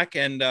give back,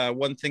 and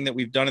one thing that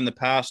we've done in the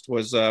past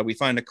was we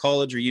find a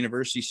college or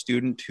university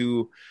student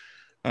who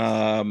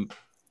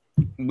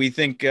we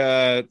think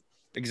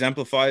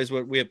exemplifies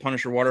what we at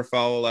Punisher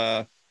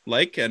Waterfowl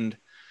like, and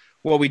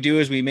what we do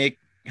is we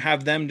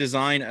have them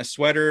design a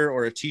sweater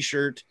or a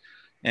t-shirt,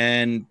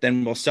 and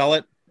then we'll sell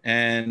it,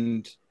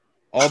 and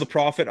all the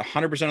profit,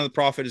 100% of the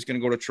profit, is going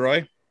to go to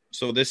Troy.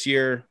 So this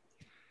year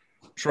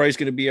Troy's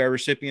going to be our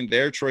recipient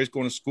there. Troy's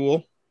going to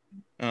school.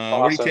 Awesome.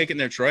 What are you taking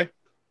there, Troy?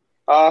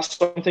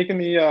 So I'm taking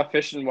the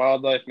Fish and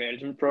Wildlife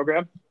Management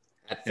program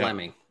At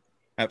Fleming.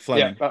 At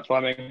Fleming. Yeah, at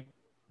Fleming.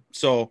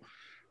 So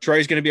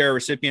Troy's going to be our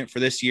recipient for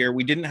this year.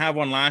 We didn't have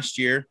one last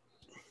year.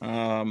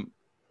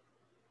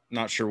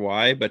 Not sure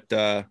why, but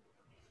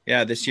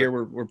this year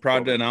we're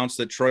proud to announce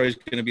that Troy's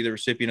going to be the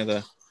recipient of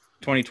the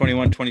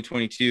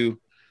 2021-2022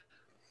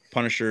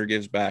 Punisher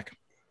Gives Back.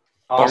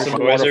 Awesome,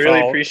 boys. I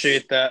really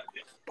appreciate that.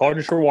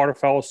 Punisher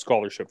Waterfowl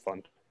Scholarship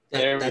Fund.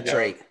 That's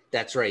right.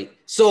 That's right.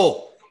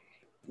 So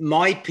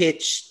my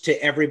pitch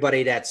to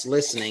everybody that's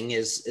listening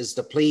is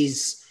to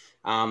please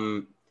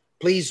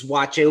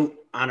watch out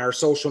on our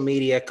social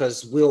media,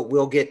 because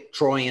we'll get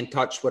Troy in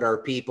touch with our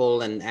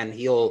people and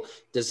he'll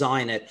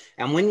design it.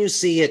 And when you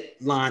see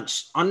it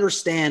launch,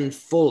 understand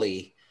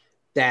fully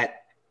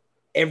that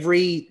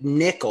every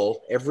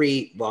nickel,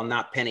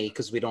 not penny,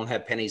 because we don't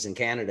have pennies in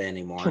Canada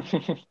anymore.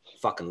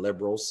 Fucking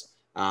liberals.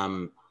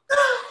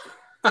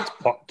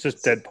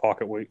 Just dead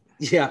pocket weight.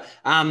 Yeah.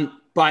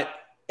 But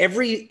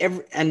every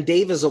and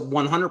Dave is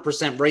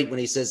 100% right when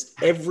he says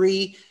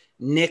every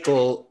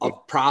nickel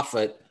of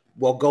profit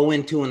will go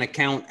into an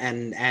account,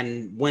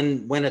 and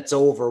when it's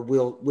over,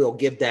 we'll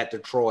give that to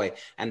Troy,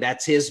 and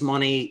that's his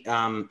money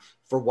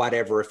for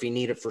whatever, if he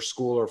need it for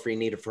school or if he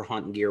need it for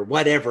hunting gear,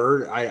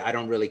 whatever. I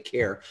don't really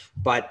care,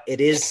 but it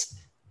is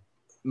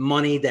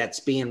money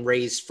that's being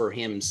raised for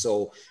him.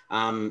 So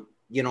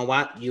you know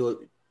what,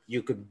 you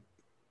could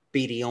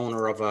be the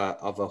owner of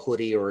a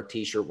hoodie or a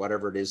t-shirt,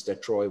 whatever it is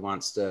that Troy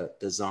wants to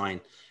design,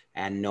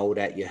 and know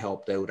that you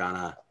helped out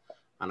on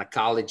a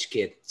college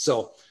kid.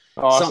 So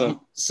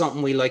awesome.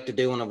 Something we like to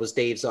do, and it was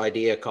Dave's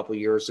idea a couple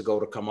of years ago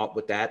to come up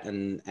with that,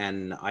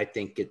 and I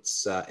think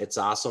it's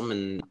awesome.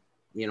 And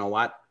you know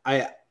what,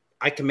 I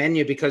commend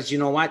you, because you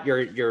know what,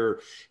 you're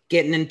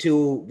getting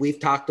into, we've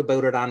talked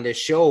about it on this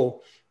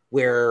show,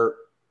 where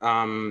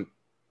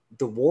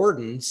the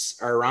wardens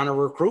are on a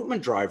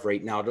recruitment drive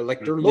right now. They're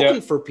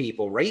looking for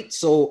people, right?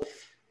 So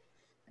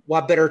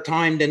what better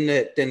time than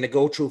to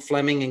go through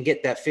Fleming and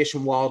get that Fish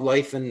and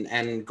Wildlife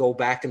and go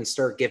back and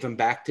start giving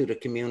back to the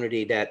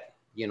community that,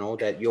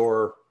 that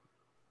you're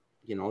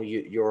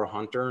a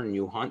hunter and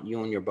you hunt,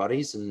 you and your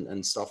buddies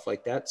and stuff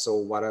like that. So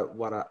what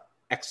a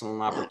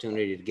excellent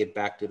opportunity to give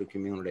back to the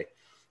community.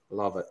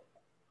 Love it.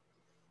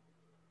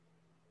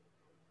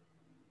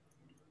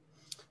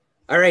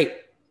 All right.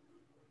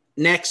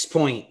 Next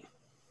point.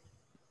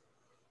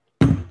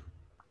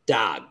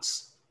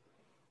 Dogs.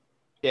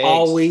 Dags.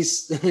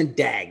 Always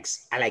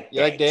dags. I like dags.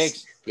 You like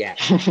dags? Yeah.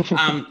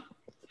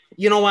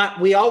 You know what?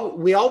 We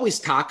always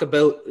talk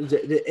about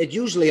it.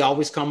 Usually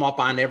always come up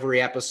on every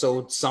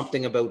episode,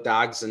 something about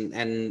dogs,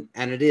 and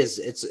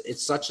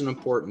it's such an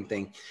important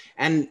thing.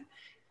 And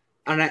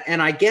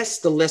I guess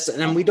the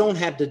listen, and we don't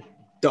have to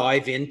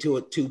dive into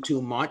it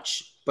too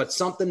much, but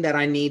something that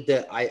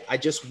I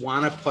just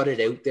want to put it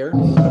out there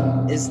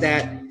is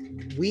that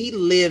we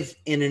live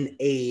in an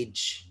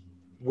age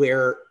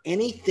where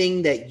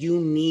anything that you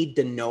need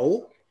to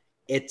know,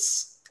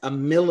 it's a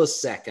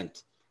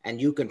millisecond and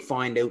you can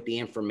find out the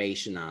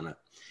information on it.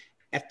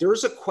 If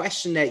there's a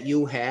question that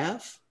you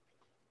have,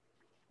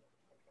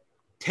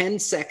 10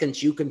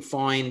 seconds, you can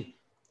find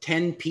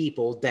 10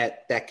 people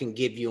that can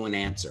give you an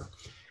answer.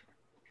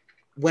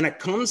 When it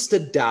comes to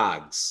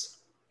dogs,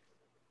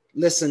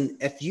 listen,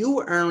 if you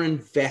are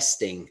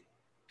investing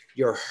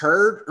your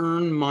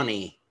hard-earned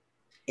money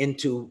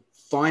into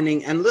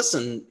finding, and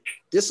listen,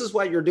 this is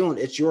what you're doing.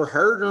 It's your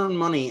hard-earned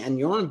money and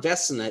you're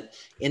investing it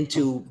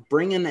into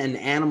bringing an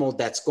animal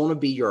that's going to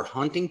be your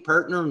hunting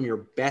partner and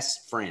your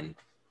best friend.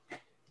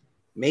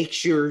 Make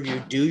sure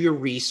you do your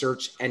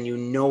research and you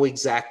know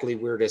exactly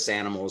where this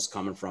animal is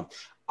coming from.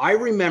 I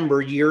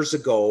remember years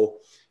ago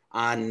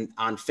on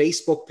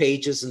Facebook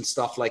pages and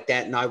stuff like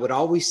that, and I would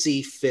always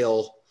see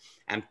Phil,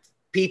 and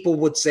people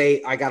would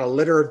say, I got a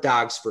litter of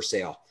dogs for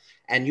sale.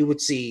 And you would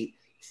see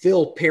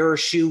Phil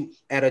parachute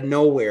out of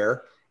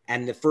nowhere.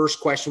 And the first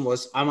question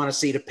was, I want to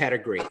see the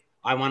pedigree.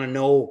 I want to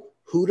know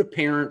who the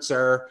parents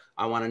are.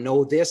 I want to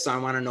know this. I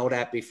want to know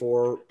that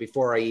before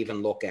I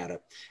even look at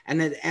it.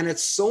 And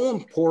it's so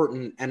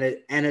important. And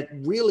it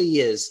really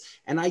is.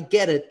 And I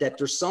get it that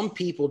there's some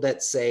people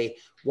that say,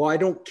 well, I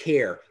don't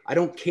care. I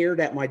don't care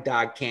that my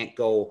dog can't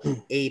go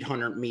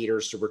 800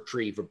 meters to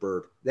retrieve a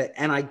bird.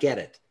 And I get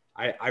it.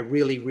 I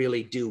really,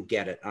 really do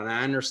get it. And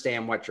I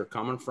understand what you're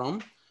coming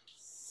from.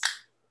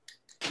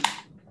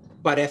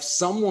 But if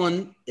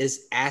someone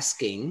is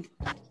asking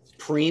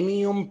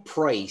premium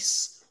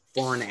price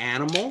for an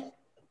animal,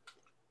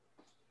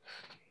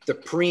 the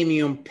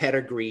premium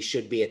pedigree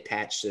should be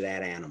attached to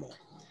that animal.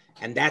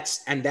 And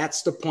that's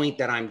the point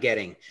that I'm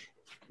getting.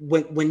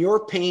 When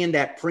you're paying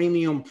that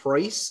premium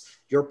price,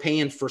 you're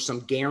paying for some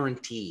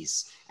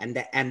guarantees. And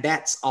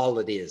that's all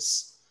it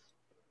is.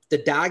 The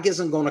dog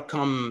isn't going to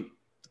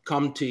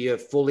come to you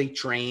fully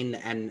trained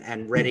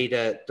and ready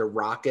to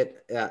rock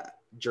it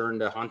during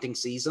the hunting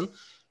season.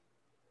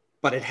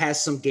 But it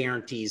has some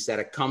guarantees that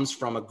it comes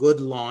from a good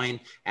line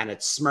and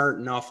it's smart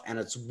enough and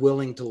it's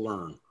willing to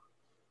learn.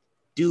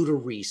 Do the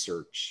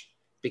research,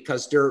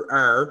 because there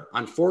are,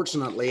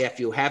 unfortunately, if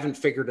you haven't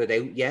figured it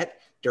out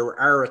yet, there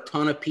are a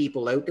ton of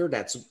people out there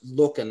that's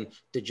looking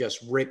to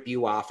just rip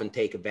you off and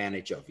take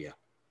advantage of you.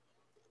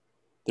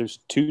 There's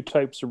two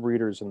types of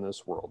breeders in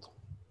this world.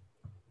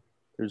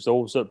 There's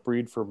those that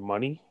breed for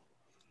money.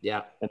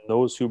 Yeah. And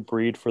those who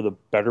breed for the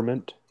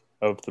betterment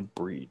of the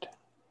breed.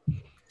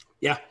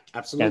 Yeah,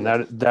 absolutely.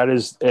 And that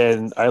is,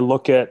 and I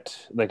look at,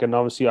 like, and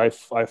obviously I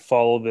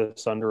follow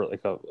this under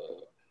like a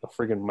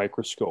friggin'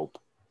 microscope.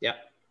 Yeah.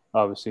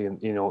 Obviously, in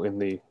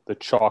the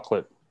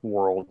chocolate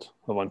world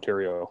of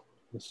Ontario,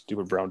 the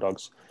stupid brown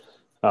dogs.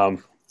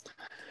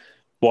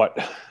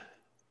 But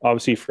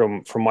obviously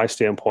from my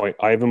standpoint,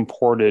 I've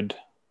imported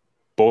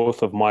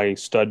both of my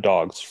stud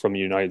dogs from the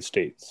United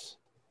States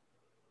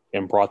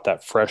and brought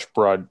that fresh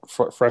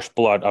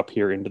blood up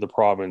here into the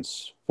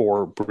province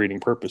for breeding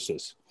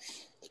purposes.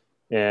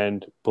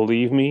 And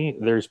believe me,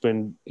 there's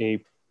been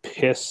a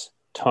piss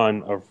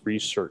ton of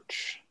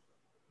research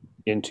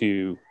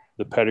into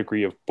the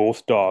pedigree of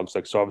both dogs.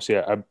 Like, so obviously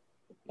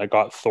I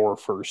got Thor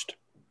first,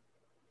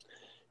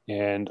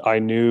 and I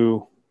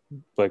knew,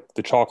 like,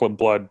 the chocolate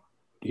blood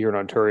here in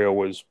Ontario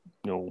was,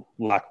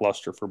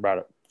 lackluster for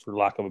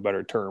lack of a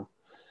better term.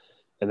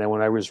 And then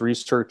when I was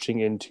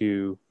researching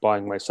into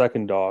buying my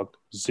second dog,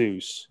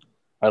 Zeus,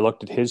 I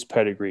looked at his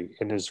pedigree,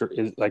 and is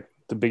like,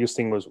 the biggest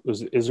thing was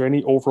is there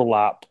any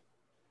overlap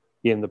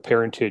in the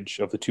parentage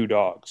of the two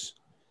dogs?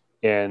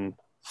 And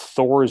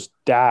Thor's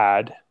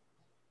dad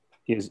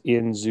is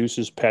in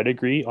Zeus's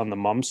pedigree on the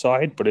mom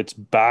side, but it's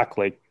back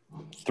like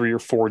 3 or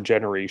 4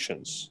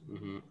 generations.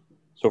 Mm-hmm.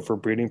 So for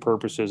breeding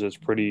purposes, it's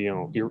pretty,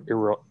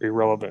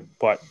 irrelevant.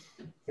 But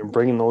in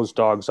bringing those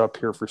dogs up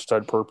here for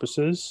stud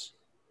purposes,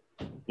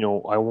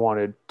 I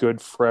wanted good,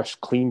 fresh,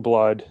 clean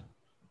blood,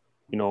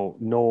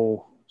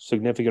 no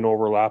significant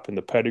overlap in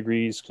the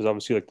pedigrees, because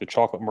obviously, like, the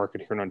chocolate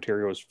market here in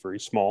Ontario is very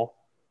small.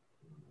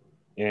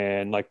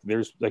 And like,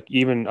 there's like,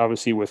 even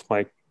obviously with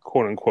my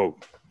quote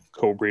unquote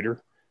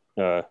co-breeder,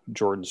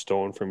 Jordan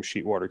Stone from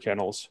Sheetwater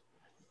Kennels,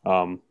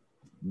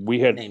 we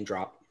had Name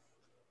drop.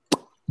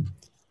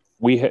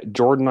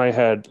 Jordan and I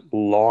had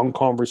long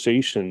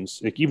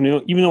conversations. Like, even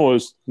though it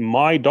was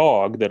my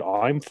dog that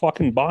I'm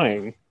fucking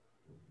buying,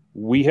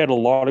 we had a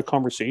lot of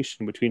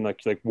conversation between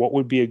like what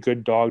would be a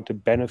good dog to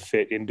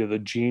benefit into the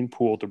gene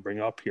pool to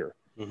bring up here.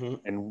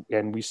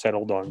 And we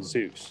settled on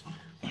Zeus.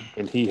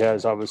 And he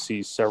has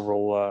obviously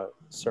several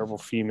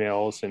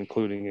females,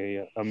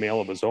 including a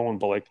male of his own.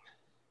 But like,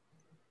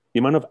 the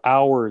amount of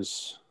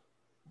hours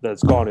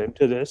that's gone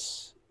into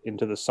this,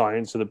 into the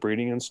science of the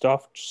breeding and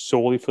stuff,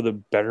 solely for the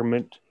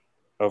betterment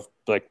of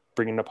like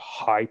bringing up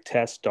high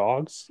test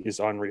dogs, is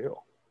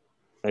unreal.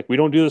 Like, we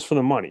don't do this for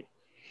the money.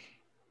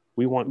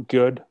 We want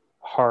good,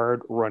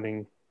 hard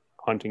running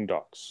hunting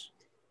dogs.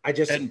 And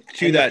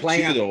to that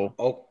too, though.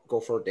 Oh, go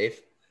for it, Dave.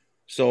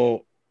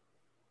 So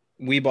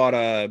we bought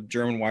a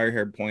German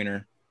wire-haired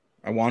pointer.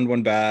 I wanted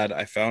one bad.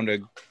 I found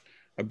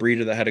a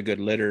breeder that had a good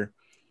litter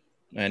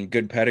and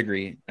good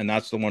pedigree, and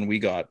that's the one we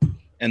got.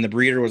 And the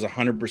breeder was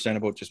 100%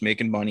 about just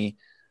making money.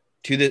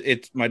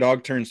 My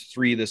dog turns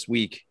 3 this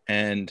week,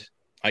 and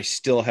I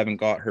still haven't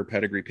got her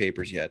pedigree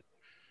papers yet.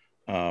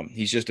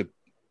 He's just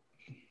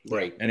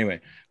right.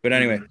 Anyway,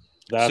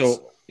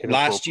 so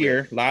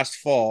last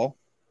fall,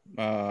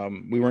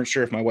 we weren't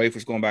sure if my wife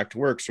was going back to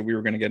work, so we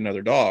were going to get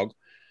another dog.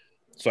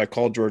 So I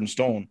called Jordan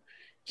Stone.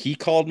 He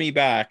called me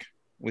back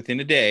within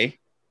a day,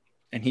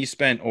 and he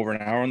spent over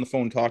an hour on the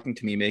phone talking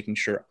to me, making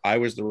sure I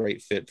was the right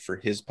fit for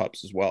his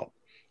pups as well.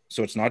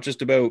 So it's not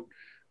just about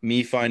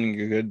me finding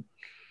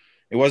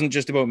it wasn't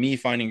just about me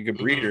finding a good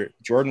breeder.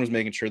 Jordan was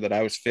making sure that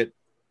I was fit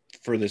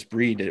for this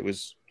breed. I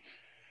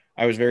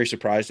was very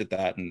surprised at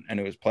that, and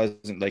it was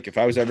pleasant. Like, if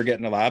I was ever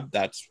getting a lab,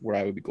 that's where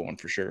I would be going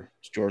for sure.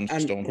 It's Jordan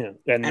Stone.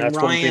 Yeah. And that's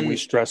Ryan, one thing we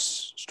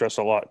stress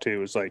a lot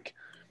too, is like,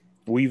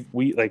 we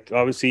like,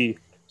 obviously,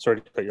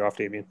 sorry to cut you off,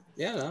 Damien.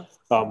 Yeah.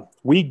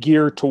 We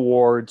gear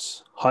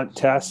towards hunt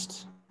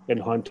test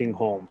and hunting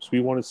homes.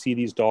 We want to see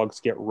these dogs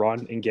get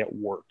run and get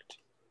worked.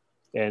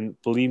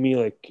 And believe me,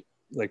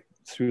 like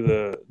through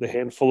the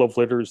handful of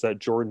litters that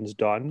Jordan's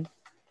done,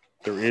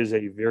 there is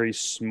a very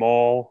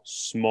small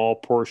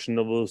portion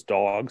of those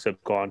dogs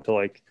have gone to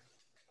like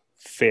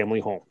family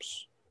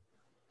homes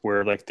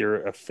where like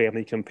they're a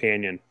family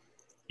companion.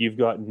 You've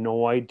got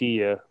no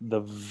idea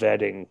the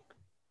vetting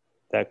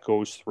that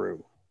goes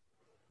through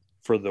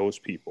for those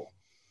people.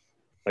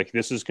 Like,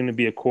 this is going to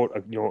be a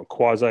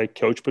quasi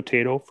couch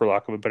potato, for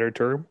lack of a better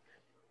term.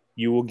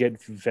 You will get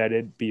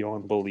vetted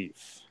beyond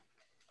belief,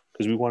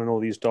 because we want to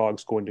know these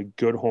dogs going to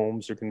good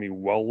homes. They're going to be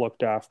well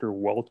looked after,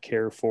 well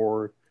cared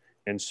for,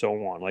 and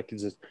so on. Like,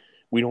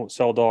 we don't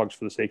sell dogs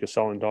for the sake of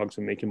selling dogs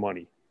and making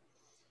money.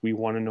 We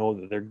want to know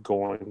that they're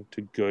going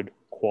to good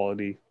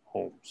quality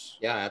homes.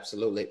 Yeah,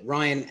 absolutely.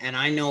 Ryan, and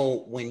I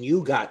know when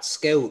you got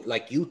Scout,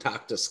 like, you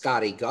talked to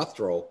Scotty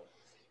Guthrow,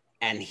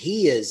 and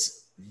he is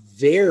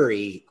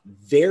very,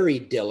 very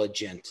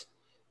diligent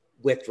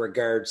with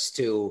regards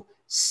to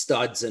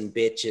studs and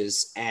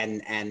bitches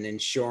and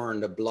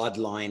ensuring the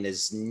bloodline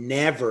is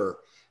never,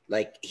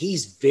 like,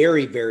 he's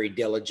very, very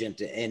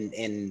diligent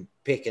in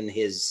picking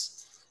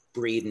his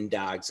breeding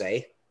dogs,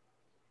 eh?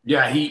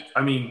 Yeah,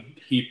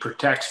 he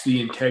protects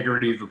the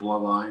integrity of the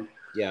bloodline.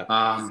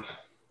 Yeah.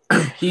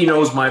 He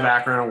knows my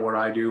background, what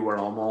I do, what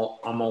I'm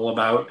all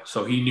about.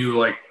 So he knew,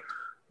 like,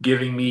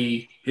 giving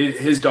me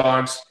his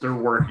dogs, they're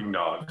working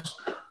dogs.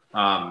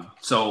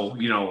 So,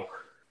 you know,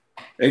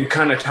 and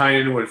kind of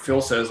tying into what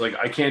Phil says, like,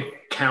 I can't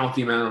count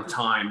the amount of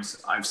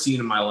times I've seen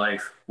in my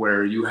life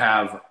where you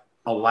have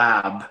a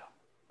lab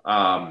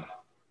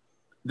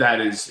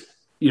that is,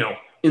 you know,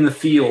 in the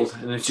field,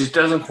 and it just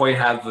doesn't quite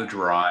have the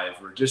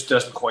drive, or just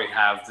doesn't quite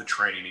have the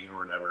training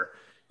or whatever.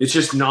 It's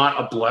just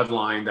not a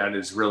bloodline that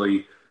is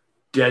really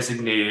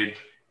designated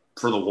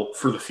for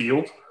the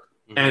field.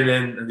 Mm-hmm. And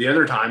then the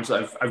other times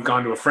I've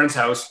gone to a friend's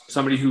house,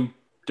 somebody who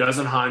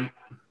doesn't hunt,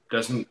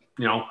 doesn't,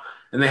 you know,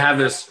 and they have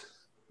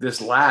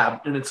this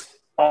lab, and it's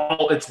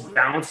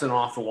bouncing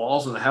off the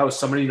walls of the house.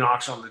 Somebody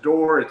knocks on the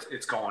door,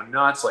 it's going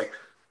nuts. Like,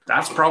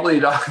 that's probably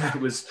a dog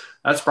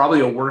that's probably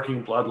a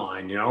working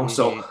bloodline, you know? Mm-hmm.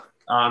 So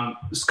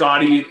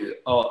Scotty,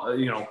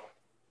 you know,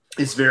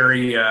 is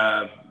very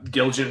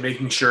diligent,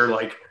 making sure,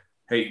 like,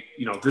 hey,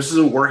 you know, this is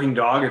a working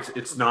dog.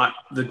 It's not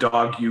the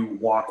dog you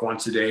walk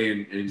once a day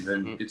and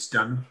then it's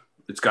done.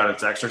 It's got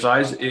its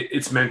exercise.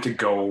 It's meant to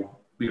go,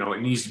 you know,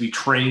 it needs to be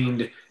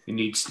trained. It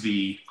needs to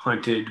be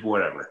hunted,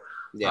 whatever.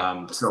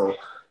 Yeah. So,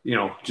 you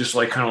know, just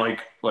like kind of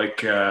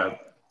like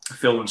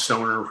Phil and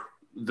Stoner,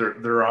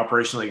 their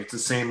operation, like, it's the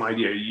same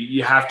idea.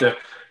 You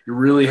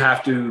really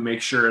have to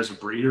make sure as a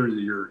breeder that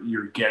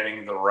you're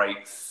getting the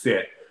right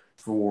fit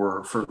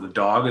for the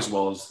dog, as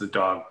well as the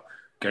dog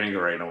getting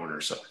the right owner.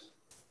 So.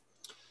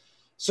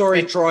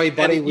 Sorry, Troy,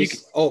 buddy.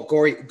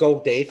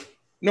 Go, Dave.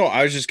 No,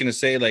 I was just gonna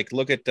say, like,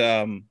 look at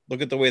the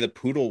way the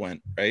poodle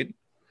went, right?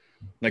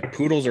 Like,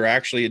 poodles are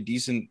actually a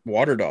decent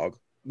water dog.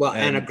 Well,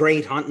 and a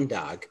great hunting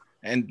dog.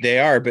 And they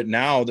are, but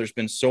now there's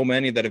been so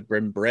many that have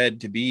been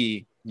bred to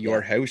be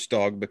your house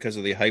dog because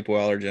of the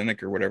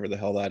hypoallergenic or whatever the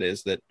hell that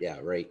is. That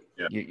right.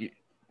 You,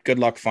 good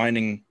luck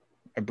finding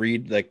a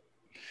breed like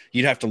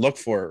you'd have to look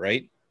for it,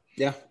 right?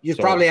 Yeah, you'd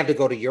probably have to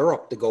go to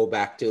Europe to go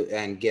back to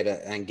and get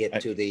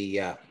to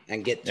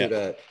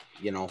the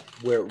you know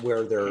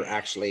where they're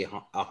actually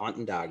a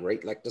hunting dog,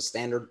 right? Like the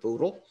standard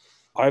poodle.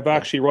 I've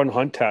actually run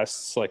hunt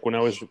tests, like when I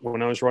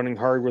was running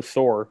hard with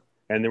Thor,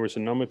 and there was a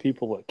number of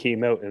people that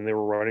came out and they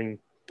were running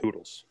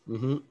poodles.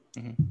 Mm-hmm.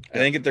 Mm-hmm. I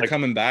think they're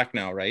coming back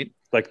now, right?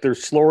 Like they're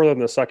slower than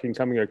the second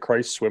coming of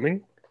Christ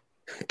swimming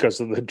because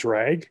of the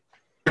drag,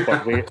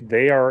 but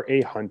they are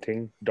a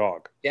hunting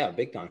dog. Yeah,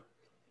 big time.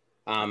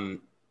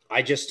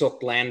 I just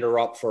took Lander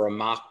up for a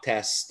mock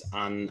test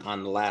on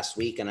the last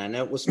week, and I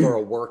know it was for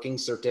a working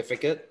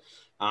certificate.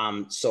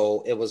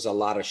 So it was a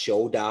lot of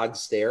show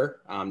dogs there,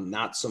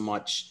 not so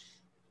much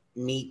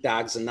meat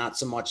dogs and not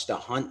so much the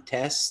hunt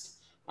test.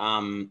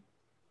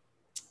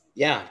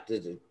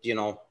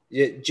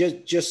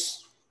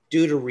 Just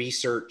do the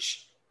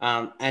research,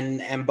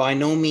 and by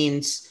no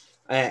means,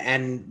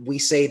 and we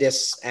say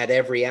this at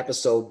every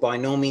episode, by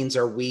no means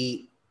are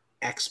we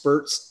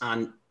experts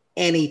on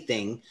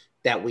anything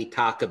that we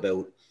talk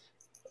about,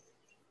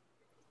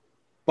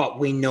 but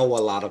we know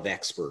a lot of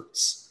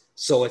experts.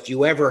 So if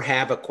you ever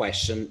have a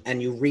question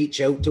and you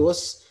reach out to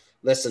us,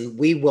 listen,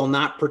 we will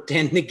not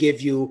pretend to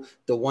give you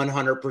the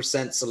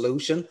 100%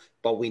 solution,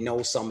 but we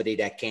know somebody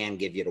that can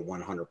give you the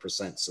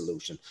 100%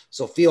 solution.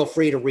 So feel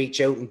free to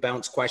reach out and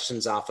bounce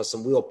questions off us,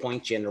 and we'll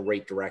point you in the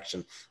right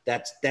direction.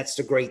 That's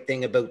the great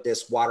thing about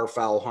this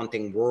waterfowl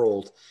hunting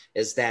world,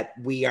 is that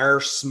we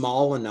are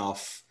small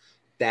enough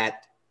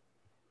that,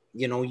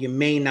 you know, you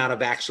may not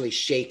have actually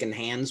shaken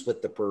hands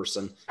with the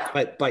person,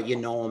 but you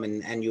know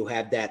them, and you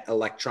have that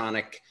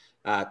electronic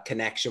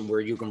connection where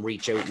you can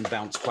reach out and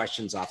bounce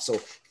questions off. So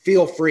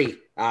feel free,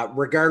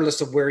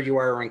 regardless of where you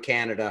are in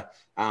Canada.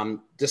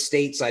 The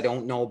States, I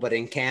don't know, but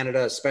in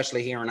Canada,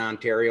 especially here in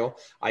Ontario,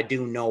 I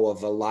do know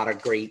of a lot of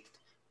great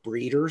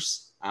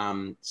breeders.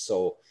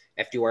 So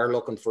if you are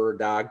looking for a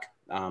dog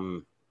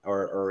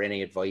or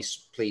any advice,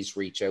 please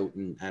reach out,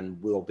 and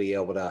we'll be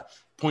able to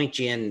point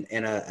you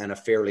in a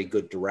fairly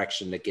good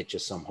direction to get you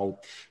some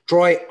hope.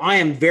 Troy, I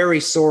am very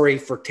sorry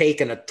for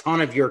taking a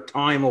ton of your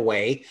time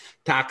away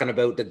talking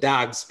about the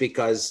dogs,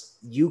 because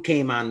you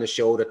came on the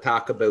show to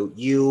talk about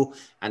you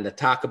and to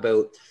talk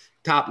about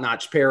Top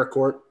Notch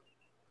Paracourt.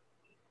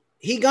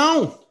 He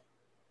gone.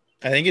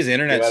 I think his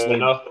internet's He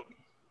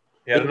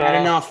had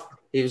enough.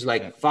 He was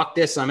like, fuck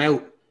this, I'm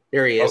out.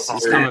 There he is.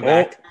 He's coming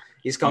back.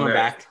 He's coming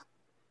back.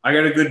 I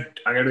got a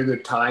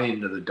good tie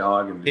into the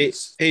dog. And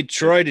hey,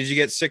 Troy, did you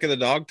get sick of the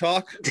dog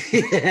talk?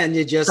 And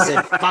you just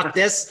said, fuck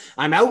this,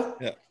 I'm out?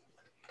 Yeah.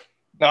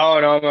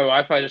 No, my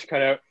Wi-Fi just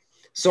cut out.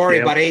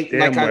 Sorry, buddy.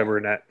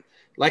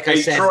 Like I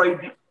said,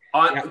 Troy,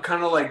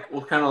 kind of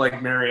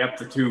like marry up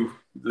the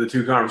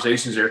two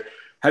conversations here.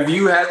 Have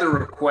you had the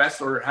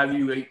request, or have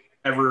you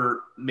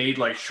ever made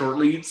like short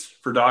leads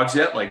for dogs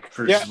yet? Like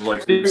for I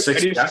do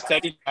steady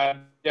tabs.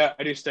 Yeah,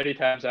 I do steady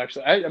tabs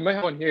actually. I might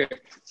have one here.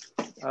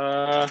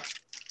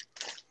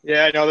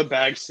 Yeah, I know the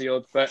bag's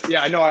sealed, but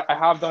yeah, I know I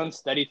have done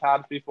steady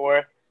tabs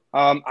before.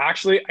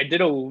 Actually, I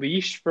did a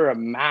leash for a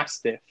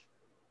Mastiff,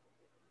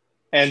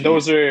 and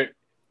those are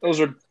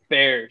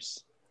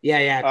bears.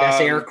 Yeah, that's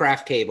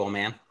aircraft cable,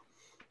 man.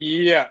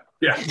 Yeah.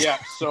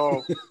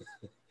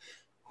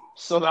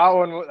 So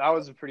that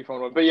was a pretty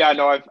fun one. But yeah,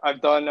 no,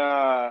 I've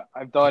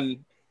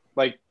done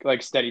like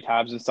steady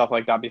tabs and stuff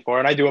like that before,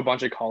 and I do a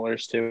bunch of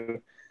collars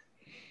too.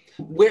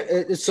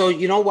 So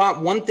you know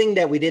what? One thing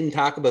that we didn't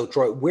talk about,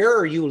 Troy, where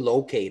are you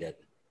located?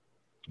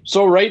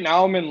 So right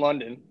now I'm in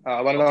London,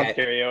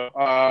 Ontario.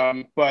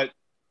 But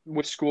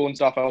with school and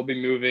stuff, I'll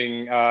be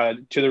moving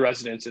to the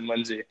residence in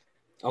Lindsay.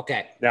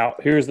 Okay. Now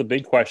here's the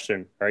big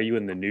question: are you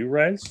in the new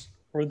res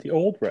or the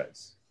old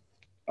res?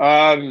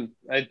 New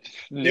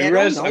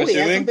res. I'm he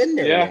hasn't been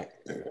there yet.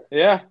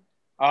 Yeah.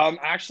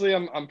 Actually,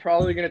 I'm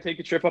probably gonna take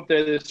a trip up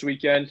there this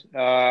weekend.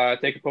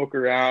 Take a poke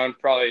around.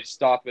 Probably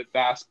stop at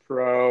Bass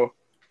Pro.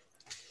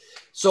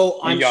 So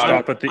I'm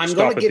stop at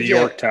the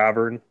York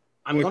Tavern.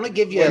 I'm going to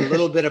give you a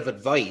little bit of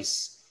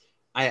advice.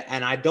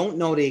 I don't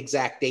know the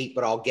exact date,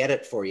 but I'll get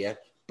it for you.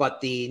 But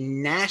the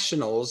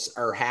Nationals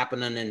are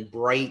happening in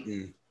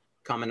Brighton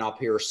coming up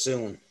here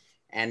soon.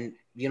 And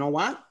you know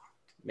what?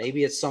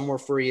 Maybe it's somewhere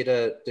for you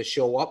to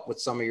show up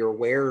with some of your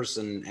wares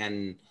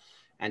and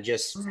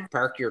just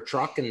park your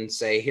truck and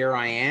say, here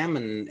I am.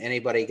 And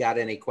anybody got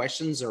any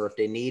questions, or if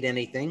they need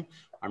anything,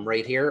 I'm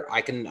right here.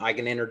 I can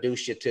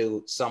introduce you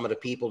to some of the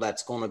people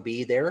that's going to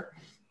be there.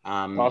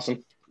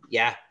 Awesome.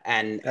 Yeah.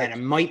 And it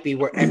might be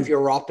where, if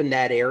you're up in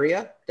that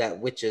area,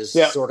 which is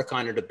sort of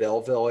kind of the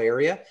Belleville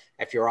area,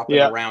 if you're up and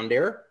around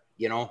there,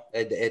 you know,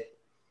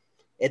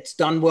 it's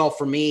done well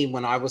for me.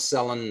 When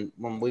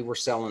we were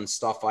selling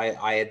stuff,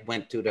 I had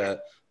went to the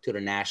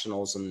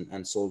Nationals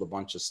and sold a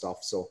bunch of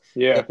stuff. So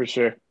for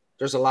sure.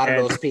 There's a lot of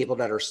those people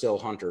that are still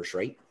hunters,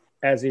 right?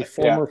 As a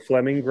former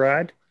Fleming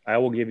grad, I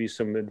will give you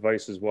some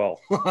advice as well.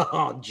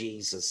 Oh,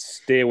 Jesus.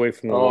 Stay away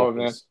from the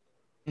locals.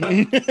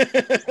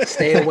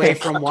 Stay away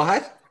from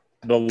what?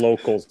 The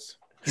locals.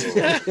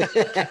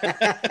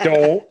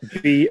 Don't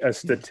be a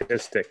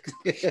statistic.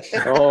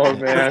 Oh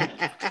man.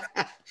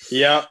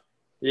 Yeah.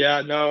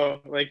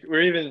 No, like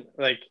we're even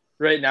like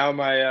right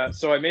now.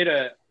 So I made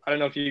I don't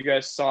know if you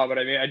guys saw, but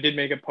I did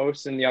make a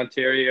post in the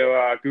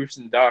Ontario Goose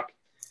and Duck.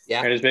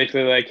 Yeah. And it's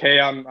basically like, hey,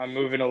 I'm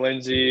moving to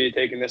Lindsay,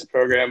 taking this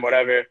program,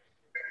 whatever.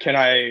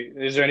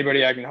 Is there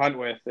anybody I can hunt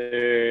with?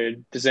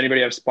 Does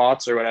anybody have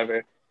spots or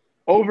whatever?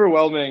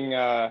 Overwhelming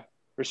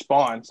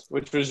response,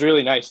 which was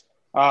really nice.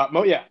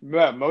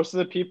 Most of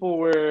the people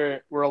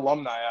were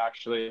alumni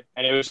actually.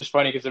 And it was just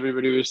funny because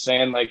everybody was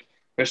saying like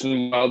Fish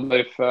and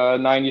Wildlife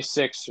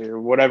 96 or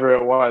whatever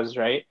it was,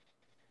 right?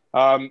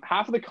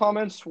 Half of the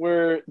comments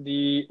were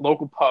the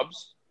local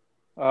pubs,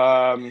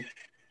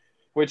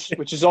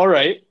 which is all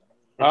right.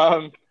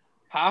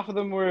 Half of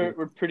them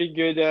were pretty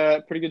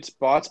good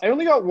spots. I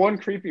only got one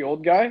creepy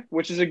old guy,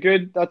 which is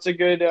that's a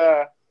good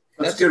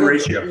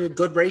ratio.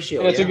 Good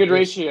ratio. That's a good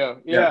ratio.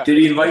 Yeah. Did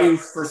he invite you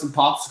for some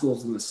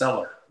popsicles in the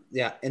cellar?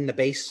 Yeah, in the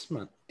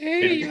basement.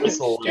 Hey,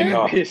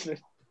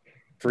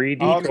 Free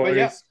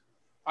decoys.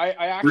 I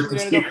actually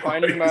ended up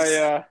finding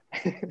my.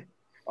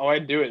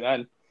 I'd do it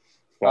then.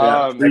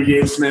 Free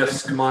Game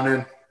Smiths, come on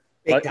in.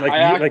 Like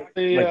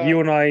you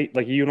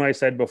and I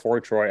said before,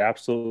 Troy.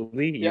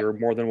 Absolutely, you're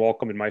more than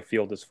welcome in my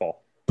field this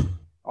fall.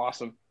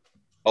 Awesome.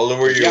 I'll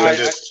lure you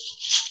into.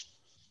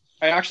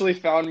 I actually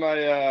found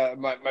my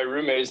my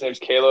roommate. His name's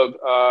Caleb.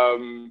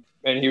 And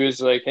he was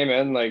like, "Hey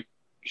man, like,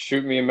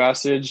 shoot me a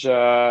message."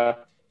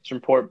 It's from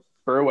Port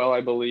Burwell,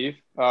 I believe.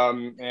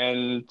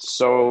 And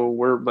so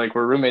we're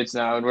roommates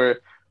now, and we're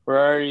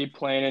already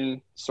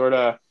planning sort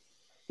of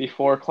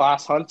before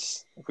class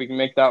hunts if we can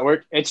make that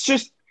work.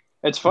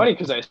 It's funny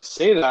because I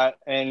say that,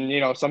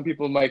 and some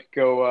people might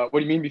go, "What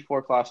do you mean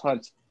before class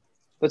hunts?"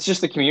 That's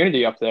just the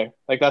community up there.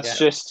 Like that's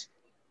just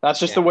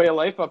the way of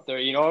life up there.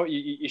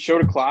 You show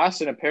to class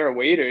in a pair of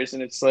waders,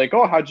 and it's like,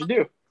 "Oh, how'd you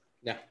do?"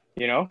 Yeah.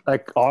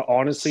 Like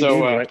honestly,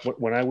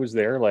 when I was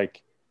there,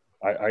 like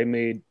I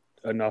made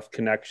enough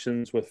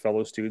connections with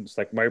fellow students.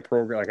 Like my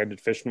program, like I did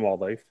Fish and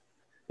Wildlife.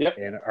 Yep.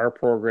 And our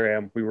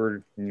program, we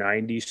were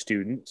 90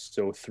 students,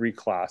 so 3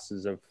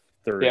 classes of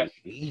 30. Yeah.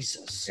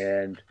 Jesus.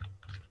 And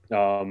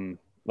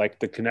like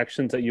the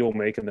connections that you'll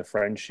make and the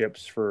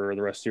friendships for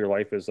the rest of your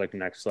life is like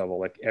next level.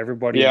 Like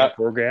everybody in the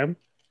program,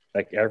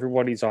 like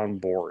everybody's on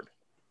board.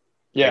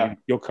 Yeah. And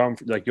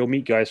you'll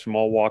meet guys from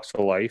all walks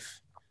of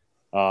life.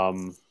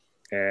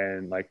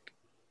 And like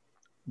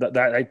that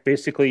I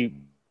basically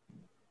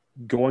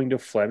going to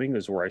Fleming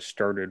is where I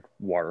started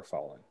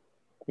waterfowling.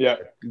 Yeah.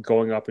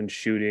 Going up and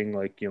shooting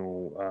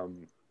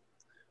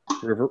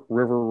River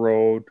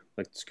Road,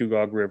 like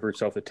Scugog River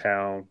south of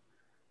town,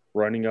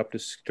 running up to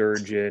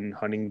Sturgeon,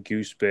 hunting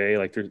Goose Bay.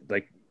 Like there's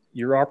like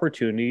your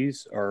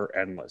opportunities are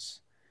endless.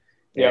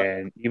 Yeah.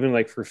 And even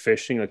like for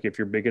fishing, like if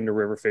you're big into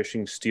river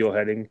fishing,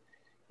 steelheading,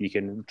 you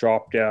can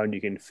drop down, you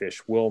can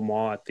fish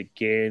Wilmot, the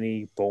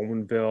Ganny,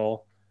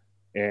 Bowmanville,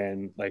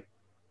 and like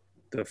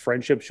the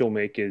friendships you'll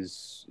make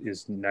is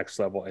next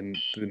level. And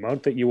the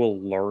amount that you will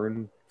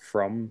learn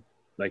from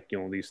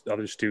these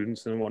other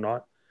students and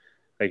whatnot,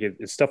 like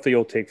it's stuff that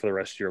you'll take for the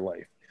rest of your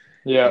life.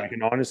 Yeah. And I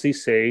can honestly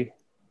say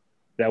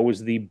that was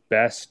the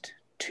best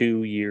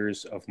 2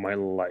 years of my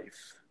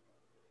life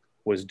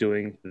was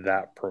doing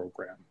that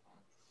program.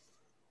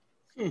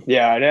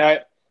 Yeah.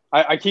 And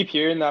I keep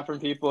hearing that from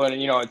people, and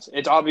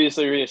it's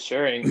obviously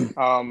reassuring.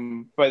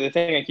 But the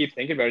thing I keep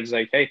thinking about is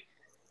like, hey,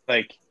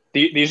 like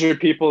these are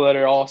people that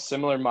are all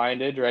similar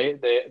minded,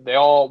 right? They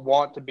all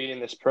want to be in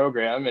this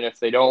program, and if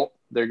they don't,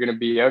 they're going to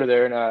be out of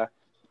there in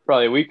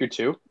probably a week or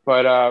two.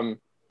 But I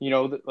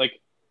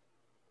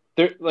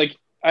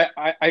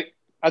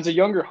as a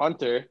younger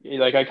hunter,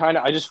 like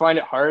I just find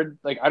it hard.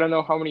 Like I don't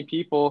know how many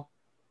people.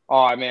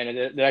 Oh man,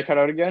 did I cut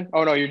out again?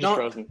 Oh no, you're just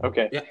frozen.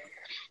 Okay. Yeah.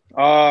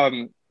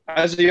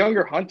 As a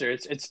younger hunter,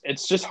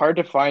 it's just hard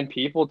to find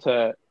people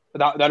that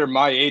are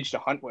my age to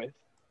hunt with.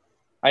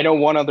 I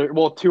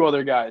know two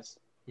other guys.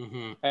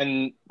 Mm-hmm.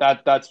 And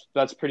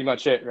that's pretty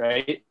much it,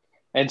 right?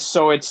 And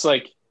so it's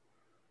like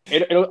I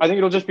think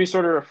it'll just be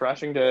sort of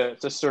refreshing to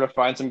just sort of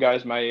find some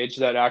guys my age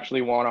that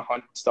actually want to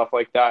hunt and stuff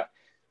like that.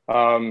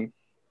 And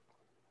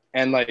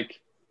like,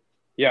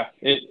 yeah,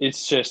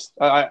 it's just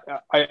I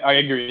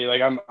agree.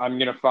 Like I'm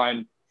gonna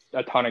find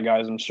a ton of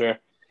guys, I'm sure.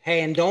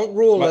 Hey, and don't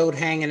rule out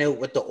hanging out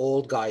with the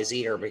old guys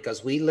either,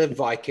 because we live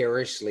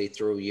vicariously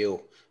through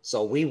you.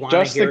 So we want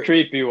just the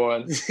creepy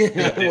ones.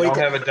 If they don't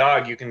have a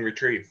dog you can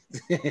retrieve.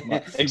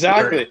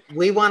 Exactly.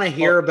 We want to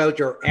hear about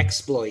your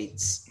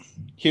exploits.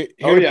 Here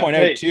to point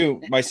out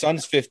too, my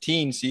son's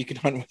 15, so you can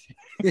hunt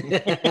with him.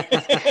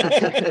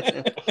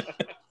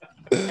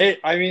 Hey,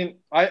 I mean,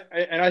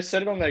 I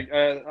said it on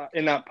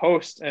in that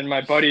post, and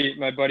my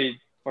buddy,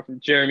 fucking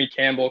Jeremy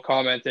Campbell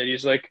commented.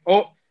 He's like,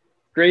 "Oh,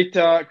 great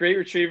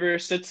retriever,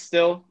 sits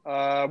still,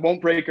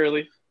 won't break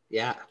early."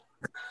 Yeah.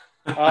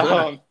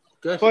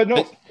 Good. But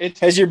no,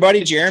 has your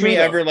buddy Jeremy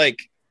ever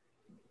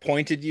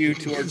pointed you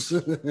towards?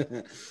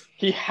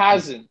 He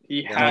hasn't.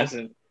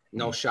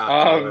 No shot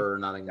caller or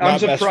nothing.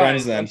 Not best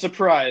friends, then. I'm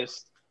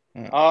surprised.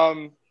 Yeah.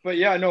 But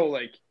yeah, no,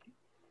 like,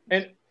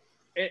 and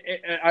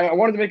I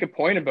wanted to make a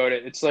point about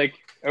it. It's like,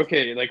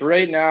 okay, like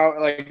right now,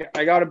 like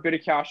I got a bit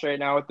of cash right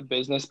now with the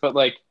business, but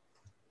like,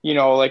 you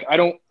know, like I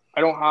don't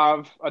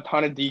have a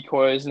ton of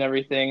decoys and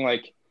everything.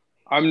 Like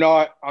I'm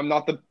not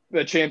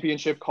the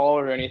championship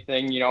caller or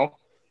anything, you know?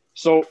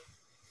 So,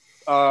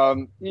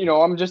 you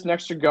know, I'm just an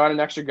extra guy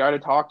to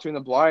talk to in the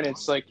blind.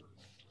 It's like,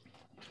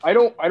 I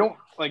don't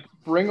like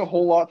bring a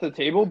whole lot to the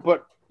table,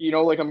 but you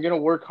know, like I'm going to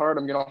work hard.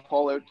 I'm going to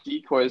haul out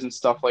decoys and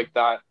stuff like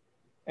that.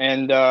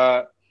 And,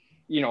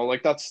 you know,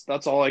 like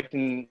that's all I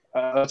can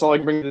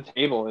bring to the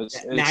table is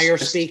now you're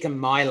speaking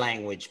my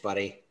language,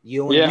 buddy.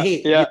 You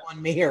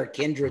and me are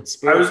kindred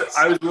spirits.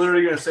 I was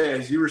literally going to say,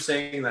 as you were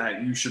saying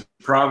that, you should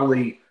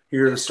probably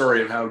hear the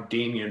story of how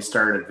Damien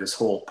started this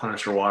whole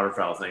Punisher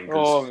waterfowl thing.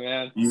 Oh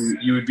man,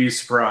 you would be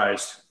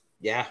surprised.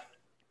 Yeah,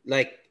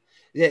 like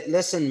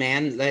listen,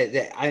 man,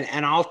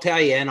 and I'll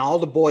tell you, and all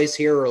the boys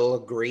here will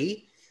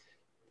agree.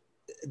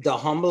 The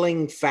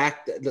humbling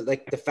fact,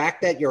 like the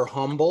fact that you're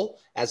humble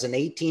as an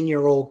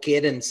 18-year-old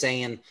kid and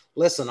saying,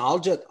 listen,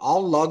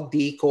 I'll lug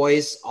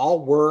decoys,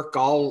 I'll work,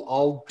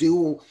 I'll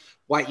do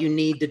what you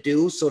need to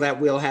do so that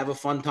we'll have a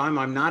fun time.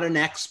 I'm not an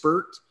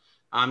expert.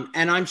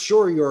 And I'm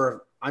sure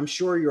you're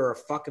a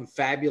fucking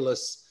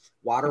fabulous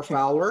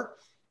waterfowler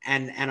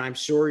and I'm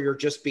sure you're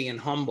just being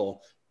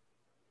humble.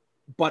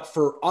 But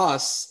for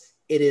us,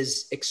 it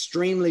is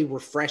extremely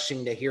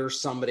refreshing to hear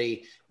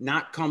somebody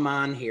not come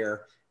on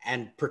here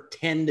and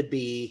pretend to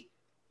be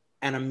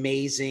an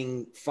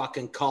amazing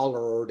fucking caller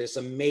or this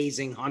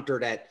amazing hunter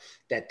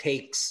that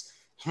takes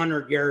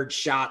 100-yard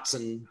shots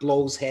and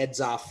blows heads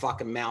off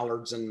fucking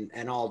mallards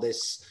and all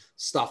this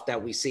stuff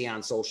that we see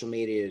on social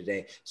media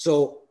today.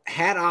 So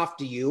hat off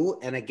to you.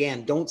 And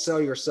again, don't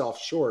sell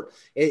yourself short.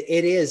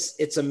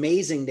 It's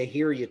amazing to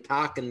hear you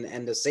talk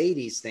and to say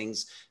these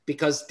things,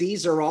 because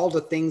these are all the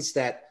things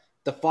that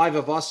the five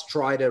of us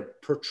try to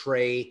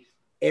portray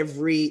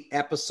every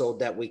episode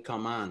that we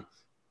come on.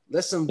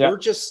 Listen,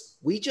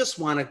 we just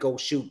want to go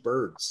shoot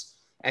birds.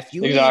 If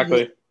you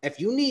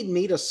need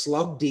me to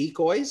slug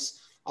decoys,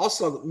 I'll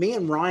slug. Me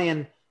and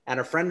Ryan and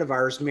a friend of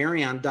ours,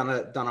 Marianne, done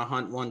a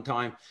hunt one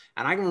time,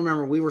 and I can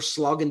remember we were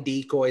slugging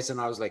decoys,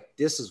 and I was like,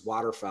 "This is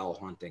waterfowl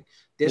hunting.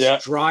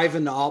 This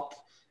driving up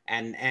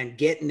and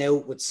getting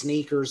out with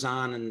sneakers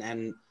on,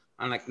 and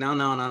I'm like,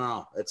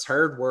 no, it's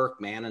hard work,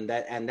 man,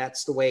 and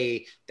that's the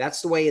way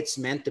it's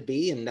meant to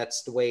be, and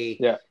that's the way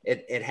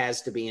it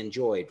has to be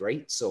enjoyed,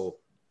 right? So."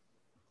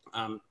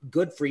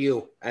 Good for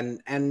you,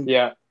 and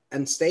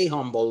stay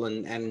humble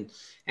and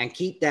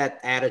keep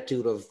that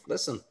attitude of,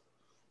 listen,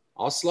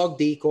 I'll slug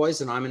decoys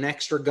and I'm an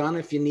extra gun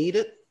if you need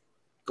it.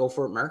 Go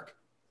for it, Mark.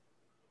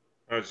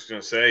 I was just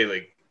gonna say,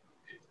 like,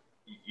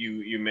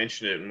 you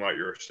mentioned it in what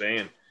you were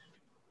saying.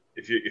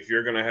 If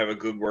you're gonna have a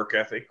good work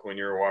ethic when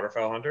you're a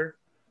waterfowl hunter,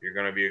 you're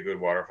gonna be a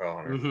good waterfowl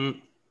hunter. Mm-hmm.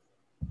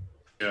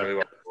 Yeah. Really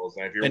what it is.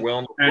 And if you're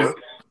willing to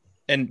work,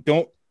 and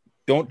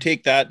don't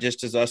take that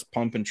just as us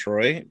pumping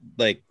Troy,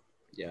 like.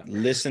 Yeah.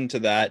 Listen to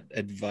that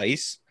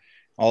advice.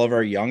 All of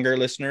our younger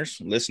listeners,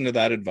 listen to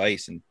that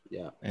advice and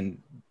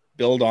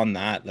build on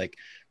that. Like,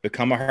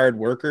 become a hard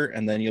worker,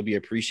 and then you'll be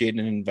appreciated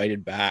and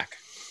invited back.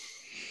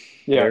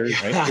 Yeah.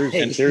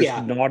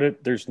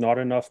 There's not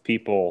enough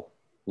people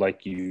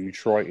like you,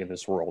 Troy, in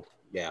this world.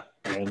 Yeah.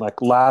 And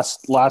like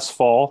last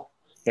fall,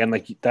 and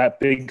like that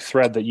big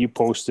thread that you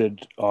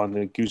posted on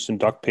the Goose and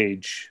Duck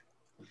page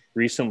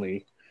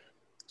recently,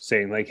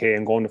 saying like, hey,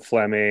 I'm going to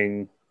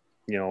Fleming.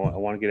 You know, I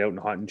want to get out and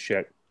hunt and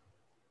shit.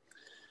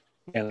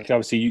 And like,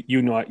 obviously, you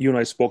and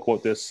I spoke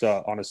about this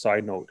on a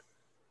side note.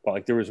 But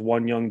like, there was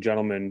one young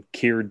gentleman,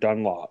 Keir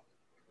Dunlop.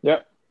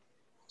 Yep.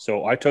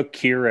 So I took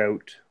Keir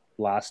out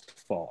last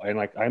fall, and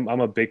like, I'm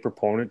a big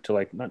proponent to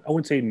like, I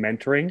wouldn't say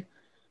mentoring,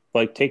 but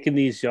like taking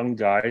these young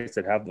guys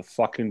that have the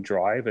fucking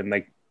drive, and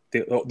like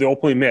they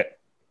openly admit,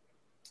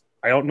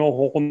 I don't know a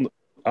hole in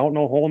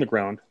the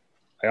ground,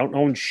 I don't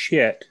know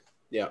shit.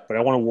 Yeah. But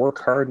I want to work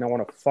hard and I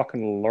want to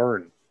fucking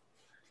learn.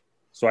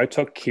 So I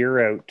took Keir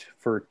out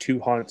for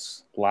 2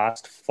 hunts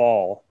last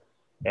fall,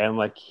 and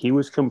like, he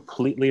was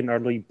completely and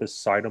utterly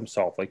beside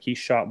himself. Like, he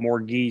shot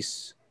more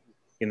geese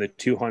in the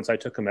 2 hunts I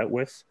took him out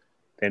with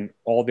than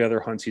all the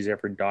other hunts he's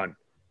ever done.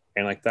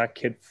 And like, that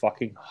kid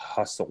fucking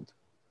hustled.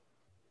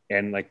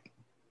 And like,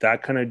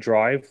 that kind of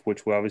drive,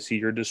 which obviously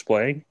you're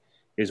displaying,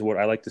 is what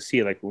I like to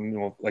see. Like, you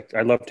know, like,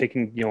 I love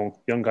taking, you know,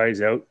 young guys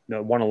out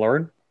that want to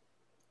learn.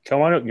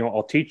 Come on out, you know,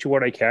 I'll teach you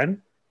what I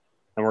can.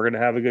 And we're going to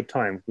have a good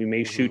time. We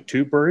may shoot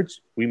 2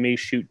 birds. We may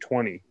shoot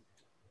 20.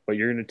 But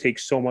you're going to take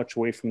so much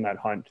away from that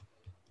hunt.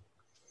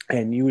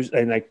 And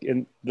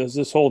there's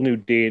this whole new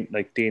day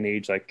and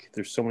age. Like,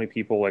 there's so many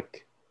people,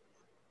 like,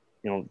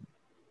 you know,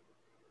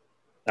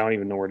 I don't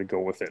even know where to go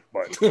with it.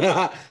 But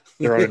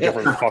they're on a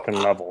different fucking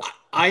level.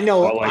 I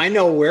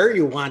know where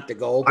you want to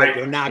go, but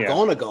you're not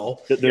going to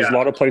go. There's a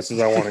lot of places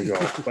I want to go.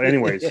 But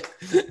anyways,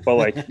 but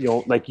like, you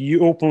know, like,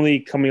 you openly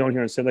coming on here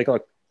and say, like,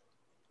 look,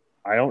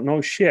 I don't know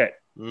shit.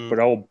 But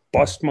I'll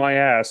bust my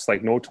ass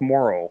like no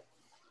tomorrow.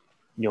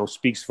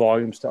 speaks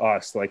volumes to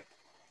us. Like,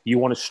 you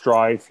want to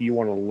strive, you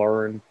want to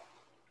learn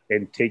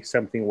and take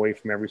something away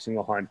from every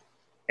single hunt.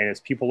 And it's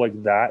people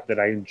like that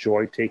I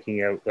enjoy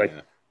taking out. Like,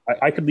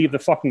 I could leave the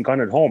fucking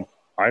gun at home.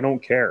 I don't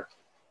care.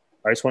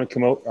 I just want to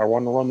come out. I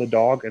want to run the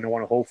dog, and I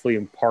want to hopefully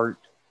impart,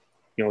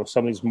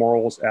 some of these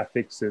morals,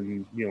 ethics,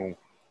 and,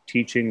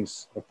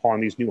 teachings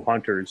upon these new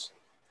hunters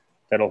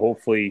that'll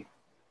hopefully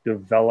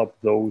develop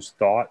those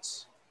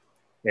thoughts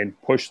and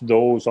push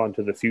those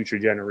onto the future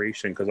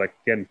generation. Because,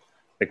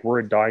 we're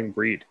a dying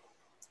breed,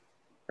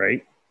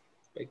 right?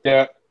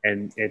 Yeah.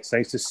 And it's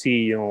nice to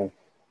see,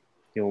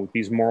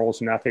 these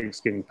morals and ethics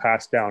getting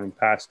passed down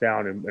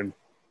and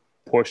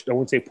pushed. I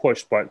wouldn't say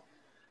pushed, but,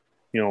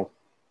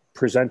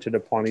 presented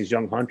upon these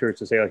young hunters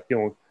to say, like,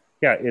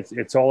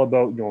 it's all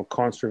about,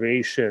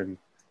 conservation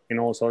and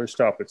all this other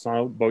stuff. It's not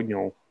about,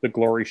 the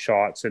glory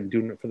shots and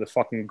doing it for the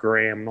fucking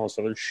gram and all this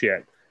other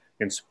shit.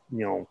 And,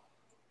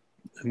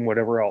 and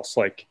whatever else.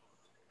 Like,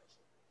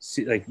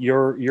 see, like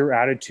your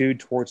attitude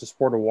towards the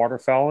sport of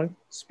waterfowling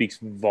speaks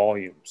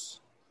volumes.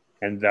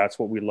 And that's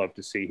what we love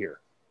to see here.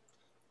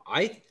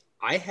 I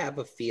have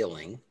a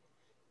feeling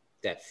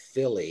that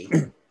Philly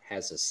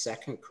has a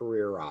second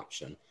career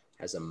option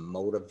as a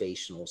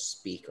motivational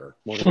speaker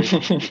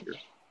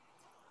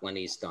when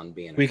he's done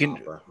being a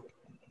copper.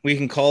 We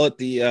can call it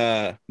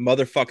the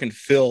motherfucking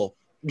Phil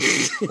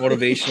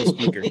motivational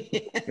speaker.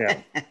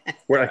 Yeah,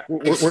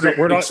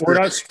 we're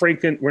not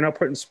sprinkling. We're not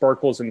putting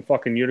sparkles and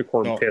fucking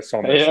unicorn piss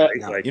on this. Yeah. Right?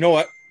 No. Like, You know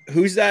what?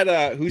 Who's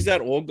that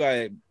old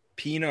guy?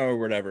 Pina or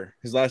whatever.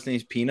 His last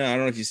name's Pina. I don't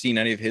know if you've seen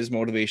any of his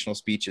motivational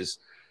speeches.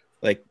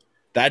 Like,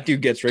 that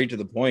dude gets right to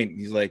the point.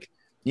 He's like,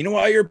 you know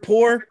why you're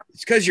poor?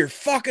 It's because you're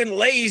fucking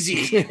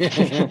lazy.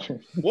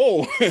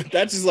 Whoa,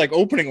 that's his like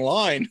opening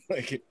line.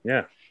 Like,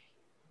 yeah,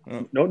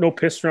 no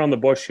pissing around the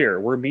bush here.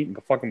 We're meeting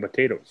fucking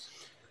potatoes.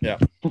 Yeah,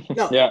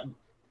 no, yeah.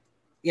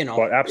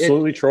 But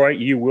absolutely, Troy,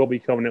 you will be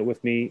coming out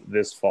with me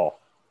this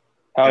fall.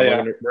 Oh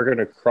yeah, we're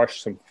gonna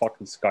crush some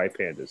fucking sky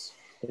pandas.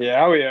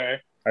 Yeah, we are.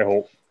 I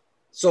hope.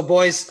 So,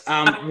 boys,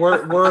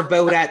 we're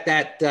about at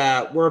that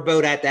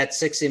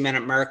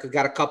 60-minute mark. We've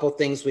got a couple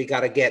things we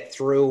got to get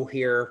through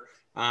here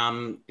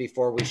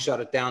before we shut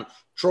it down.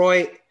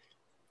 Troy,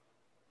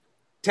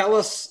 tell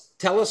us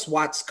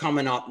what's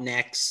coming up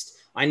next.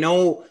 I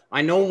know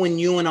when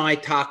you and I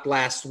talked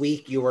last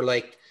week, you were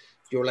like,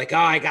 oh,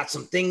 I got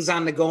some things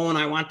on the go and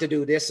I want to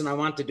do this and I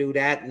want to do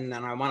that and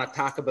then I want to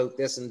talk about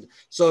this. And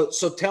so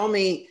tell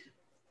me,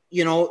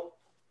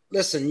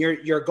 listen,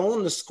 you're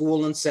going to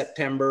school in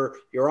September.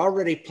 You're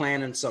already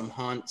planning some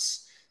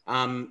hunts.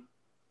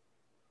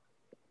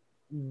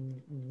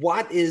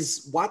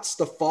 What's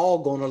the fall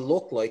going to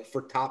look like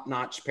for Top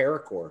Notch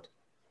Paracord?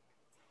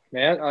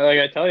 Man, like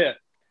I tell you,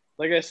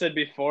 like I said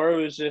before,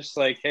 it was just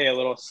like, hey, a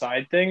little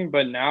side thing.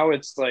 But now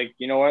it's like,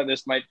 you know what?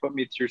 This might put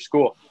me through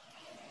school.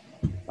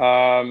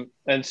 And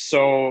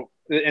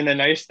the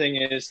nice thing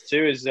is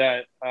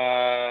that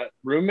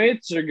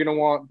roommates are going to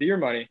want beer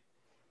money.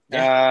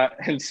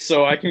 And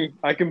so I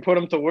can put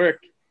them to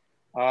work.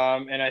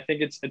 And I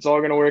think it's all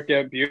going to work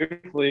out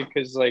beautifully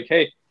because, like,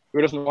 hey,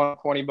 who doesn't want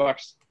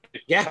 $20?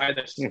 Yeah.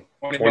 This.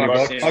 $20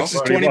 bucks is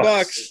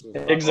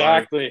 $20.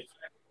 Exactly.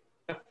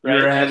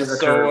 Right.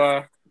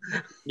 So,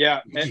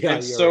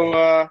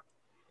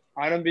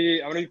 I'm gonna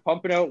be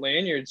pumping out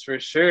lanyards for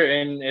sure.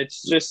 And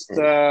it's just,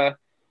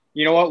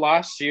 you know what,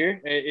 last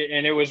year,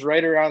 and it was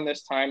right around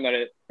this time that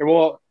it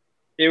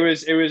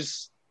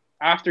was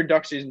after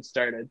duck season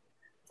started.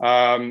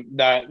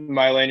 That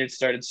my lanyards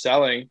started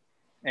selling,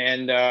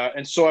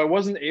 and so I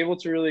wasn't able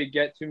to really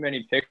get too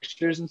many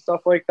pictures and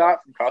stuff like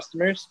that from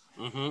customers.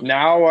 Mm-hmm.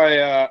 Now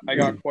I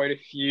got quite a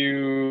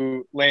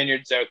few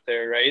lanyards out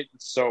there, right?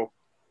 So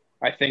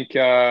I think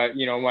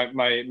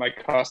my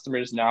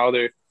customers now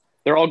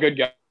they're all good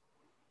guys.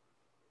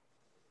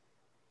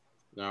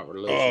 No,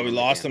 we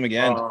lost him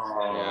again.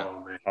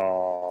 Yeah. Man.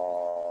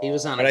 Oh, He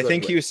was on. But I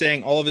think he was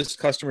saying all of his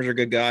customers are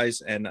good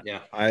guys, and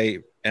I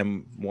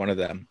am one of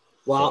them.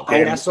 Well,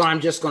 that's what I'm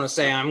just going to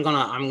say. I'm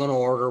gonna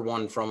order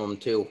one from him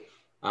too.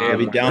 It'll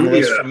be down the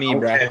list for me,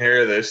 bro. I can't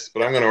hear this,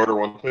 but I'm going to order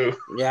one too.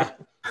 Yeah.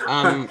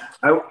 I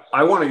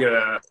want to get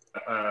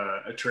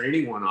a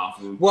training one off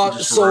of him. Well,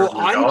 so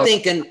I'm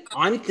thinking,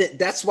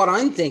 that's what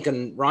I'm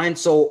thinking, Ryan.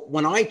 So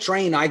when I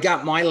train, I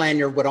got my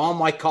lanyard with all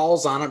my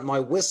calls on it, my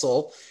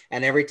whistle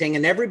and everything.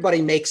 And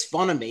everybody makes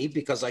fun of me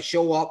because I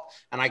show up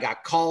and I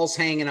got calls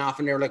hanging off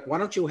and they're like, why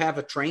don't you have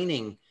a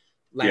training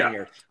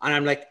lanyard? Yeah. And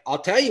I'm like, I'll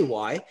tell you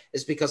why.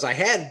 It's because I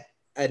had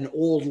an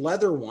old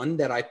leather one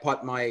that I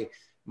put my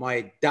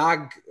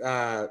dog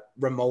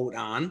remote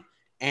on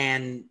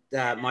and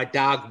my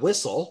dog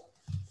whistle.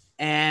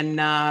 And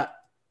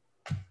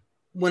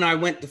when I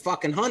went to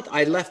fucking hunt,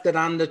 I left it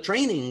on the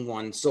training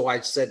one. So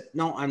I said,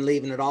 no, I'm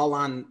leaving it all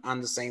on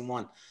the same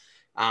one.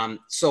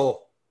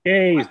 So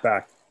yeah, he's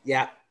back.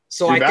 Yeah.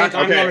 So I think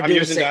I'm going to do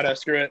the same. Data,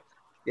 screw it.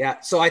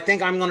 Yeah. So I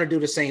think I'm going to do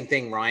the same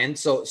thing, Ryan.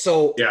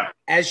 So yeah,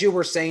 as you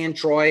were saying,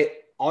 Troy,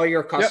 all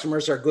your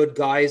customers are good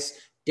guys.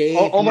 Dave,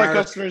 all my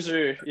customers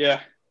are,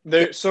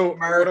 So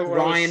Mark, what I was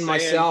Ryan, saying-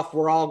 myself,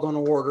 we're all going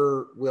to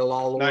order. We'll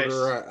all Nice.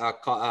 order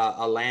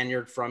a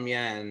lanyard from you.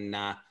 And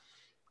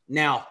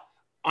now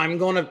I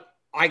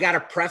got to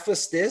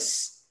preface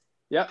this.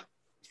 Yep.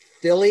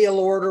 Philly will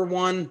order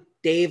one.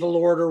 Dave will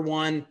order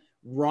one.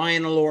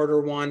 Ryan will order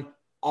one.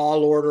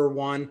 I'll order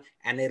one.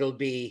 And it'll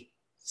be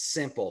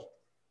simple.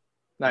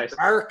 Nice.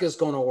 Mark is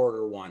going to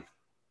order one.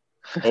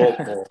 I'll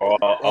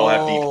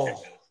have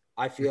details.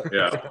 I feel.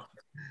 Yeah.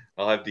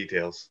 I'll have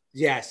details.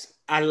 Yes.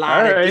 A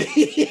lot All of.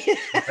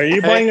 right. Are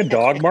you buying a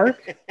dog,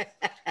 Mark?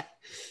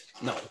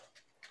 No.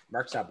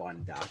 Mark's not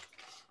buying a dog.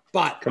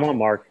 But. Come on,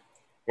 Mark.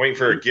 Waiting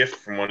for a gift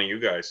from one of you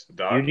guys. The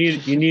dog.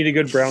 You need a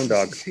good brown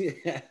dog.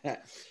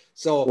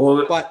 So,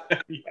 Well,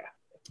 but Yeah.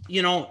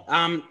 you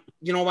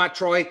know what,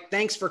 Troy?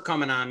 Thanks for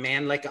coming on,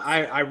 man. Like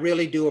I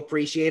really do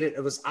appreciate it.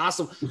 It was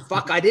awesome.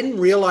 Fuck, I didn't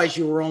realize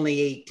you were only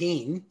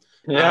 18.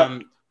 Yeah.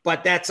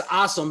 But that's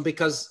awesome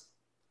because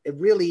it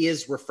really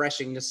is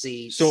refreshing to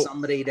see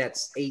somebody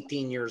that's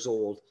 18 years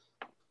old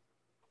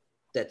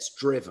that's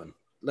driven.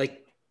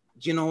 Like,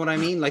 do you know what I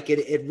mean? Like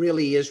it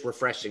really is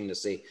refreshing to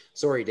see.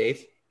 Sorry,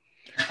 Dave.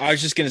 I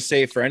was just gonna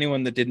say, for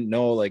anyone that didn't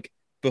know, like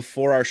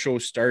before our show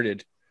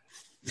started,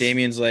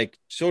 Damien's like,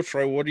 "So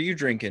Troy, what are you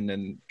drinking?"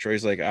 And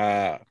Troy's like,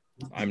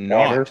 I'm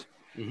Water.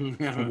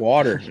 not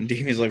water." And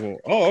Damien's like, "Well,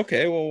 oh,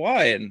 okay, well,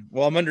 why?" And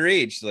well, I'm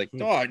underage. He's like,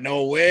 "Oh,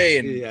 no way!"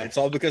 And Yeah. it's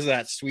all because of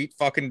that sweet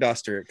fucking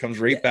duster. It comes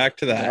right back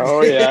to that.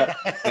 Oh yeah.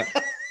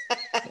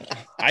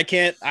 I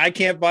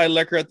can't buy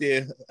liquor at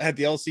the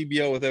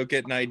LCBO without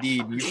getting ID.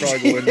 You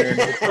probably go in there,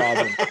 no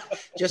problem.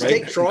 Just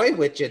Right? take Troy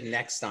with you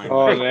next time.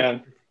 Oh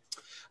man.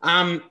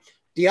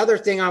 The other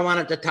thing I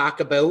wanted to talk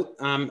about,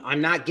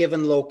 I'm not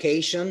giving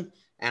location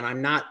and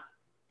I'm not,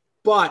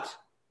 but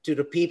to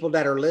the people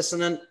that are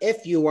listening,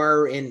 if you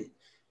are in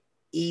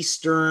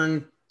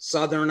Eastern,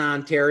 Southern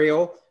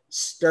Ontario,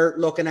 start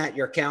looking at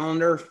your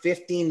calendar.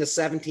 15 to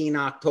 17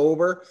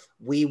 October,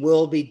 we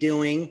will be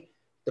doing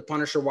the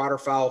Punisher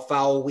Waterfowl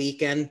Fowl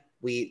Weekend.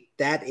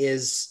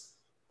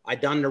 I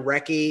done the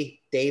recce.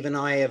 Dave and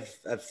I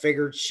have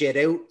figured shit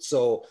out.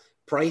 So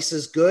price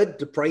is good.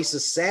 The price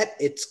is set.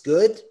 It's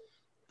good.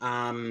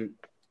 And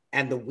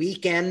the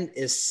weekend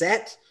is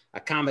set.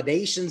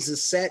 Accommodations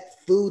is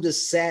set. Food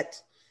is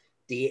set.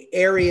 The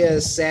area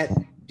is set.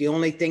 The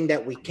only thing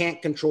that we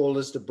can't control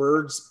is the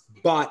birds,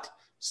 but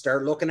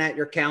start looking at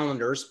your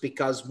calendars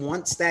because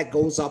once that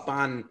goes up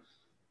on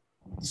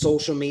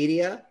social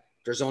media,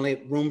 there's only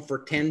room for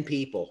 10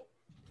 people.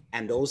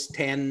 And those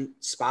 10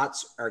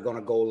 spots are going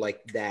to go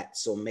like that.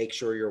 So make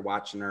sure you're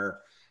watching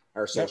our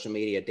social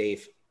media,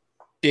 Dave.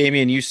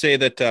 Damien, you say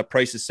that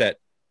price is set.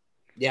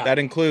 Yeah. That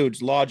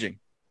includes lodging.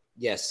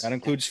 Yes. That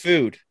includes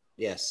food.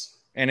 Yes.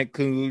 And it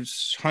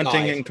includes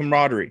hunting Guide. and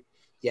camaraderie.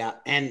 Yeah.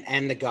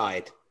 And the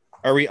guide.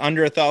 Are we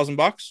under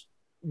 $1,000?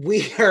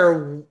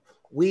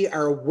 We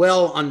are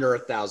well under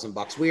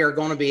 $1,000. We are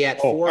going to be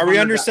at Are we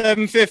under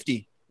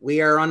 750?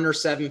 We are under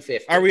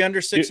 750. Are we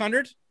under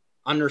 600?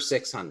 Under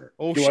 600?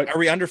 Oh, shit. Are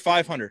we under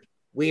 500?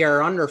 We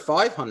are under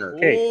 500.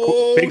 Okay,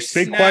 Oh, big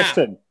snap.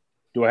 question.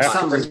 Do I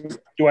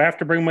have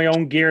to bring my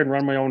own gear and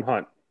run my own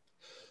hunt?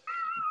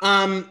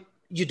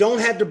 You don't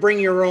have to bring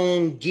your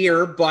own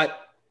gear, but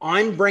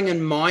I'm bringing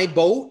my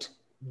boat.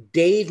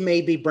 Dave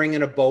may be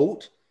bringing a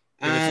boat.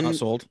 If it's not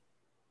sold.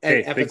 Okay,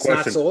 if big it's not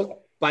question. sold.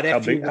 But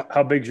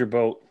How big's your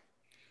boat?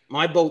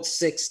 my boat's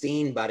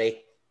 16,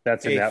 buddy.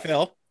 That's Hey, enough.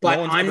 Phil. But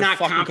no one's I'm ever not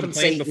fucking complained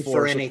compensating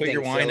before, for so quit anything,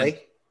 your whining.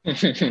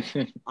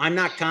 Philly. I'm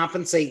not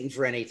compensating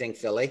for anything,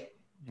 Philly.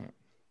 No,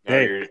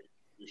 Hey. you're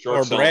short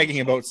Or selling. bragging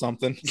about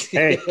something.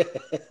 Hey,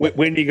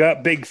 when you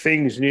got big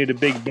things, you need a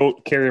big boat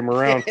to carry them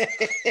around.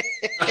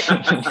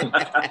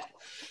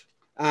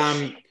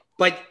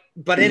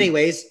 But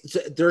anyways,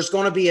 there's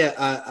going to be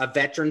a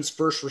veterans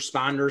first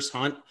responders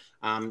hunt.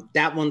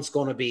 That one's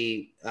going to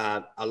be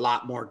a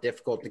lot more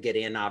difficult to get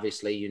in.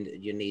 Obviously,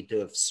 you need to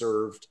have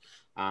served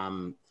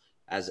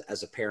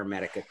as a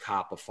paramedic, a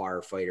cop, a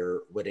firefighter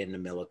within the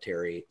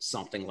military,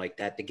 something like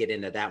that to get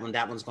into that one.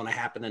 That one's going to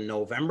happen in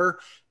November.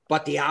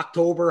 But the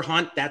October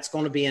hunt, that's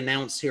going to be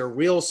announced here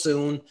real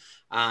soon.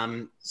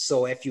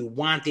 So if you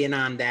want in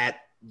on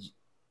that,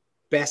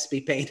 best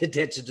be paying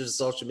attention to the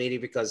social media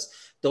because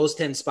those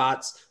 10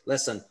 spots,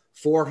 listen,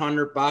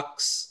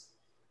 $400.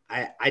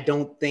 I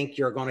don't think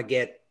you're going to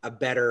get a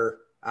better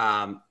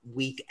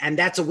week. And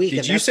that's a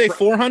weekend. Did you say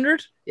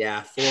 400?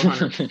 Yeah,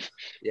 400.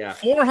 Yeah.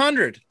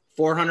 400.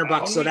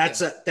 $400. So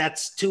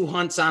that's 2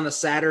 hunts on a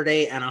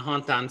Saturday and a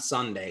hunt on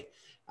Sunday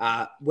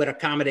with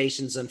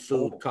accommodations and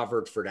food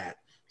covered for that.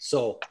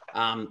 So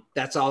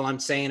that's all I'm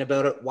saying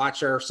about it.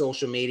 Watch our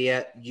social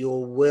media. You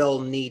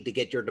will need to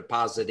get your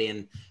deposit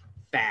in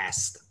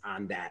fast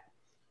on that.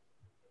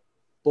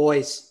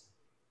 Boys,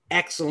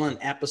 excellent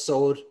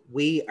episode.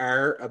 We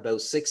are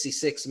about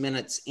 66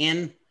 minutes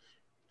in.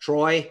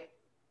 Troy,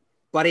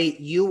 buddy,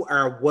 you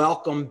are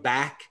welcome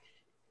back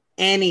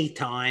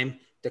anytime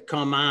to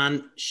come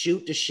on,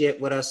 shoot the shit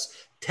with us.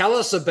 Tell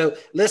us about,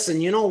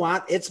 listen, you know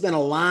what? It's been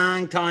a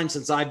long time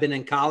since I've been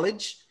in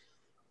college.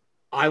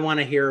 I want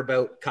to hear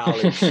about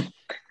college.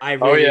 I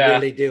really,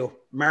 really do.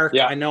 Mark,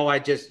 Yeah. I know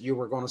you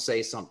were going to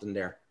say something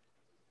there.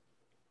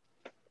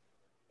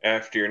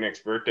 After your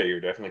next birthday,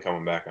 you're definitely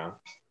coming back on.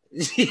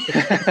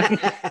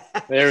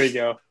 There we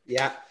go.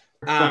 Yeah.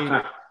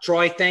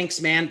 Troy,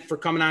 thanks, man, for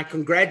coming on.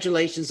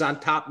 Congratulations on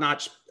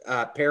top-notch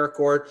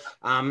paracord.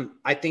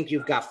 I think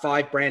you've got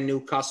 5 brand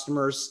new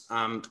customers.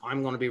 I'm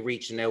going to be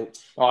reaching out.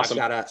 Awesome.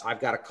 I've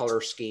got a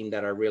color scheme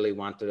that I really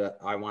want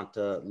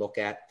to look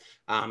at,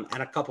 and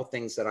a couple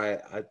things that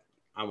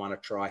I want to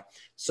try.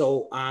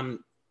 So,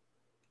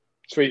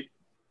 Sweet.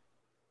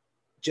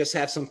 just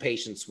have some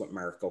patience with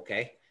Mark,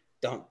 okay?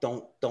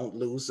 Don't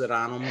lose it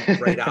on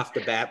him right off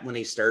the bat when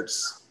he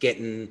starts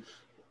getting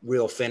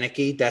real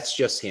finicky. That's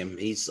just him.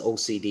 He's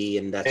OCD,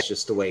 and that's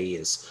just the way he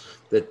is.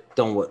 That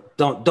don't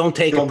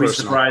take Don't it be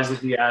personal. surprised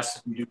if he asks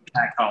if you do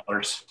cat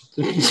collars.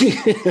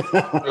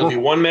 It'll be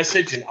one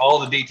message and all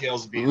the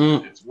details will be.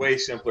 It's way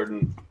simpler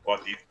than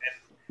what you.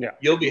 Yeah.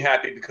 You'll be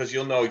happy because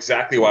you'll know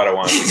exactly what I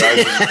want.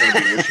 Rather than just going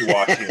to be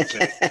wishy-washy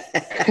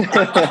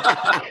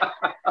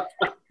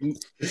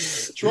and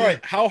saying, Troy,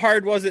 how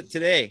hard was it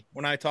today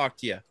when I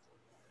talked to you?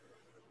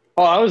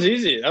 Oh, that was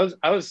easy.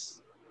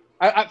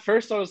 At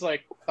first I was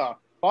like, what the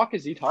fuck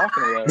is he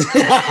talking about?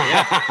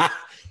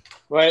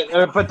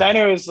 But then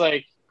it was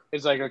like,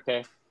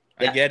 okay.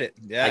 I get it.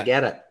 Yeah.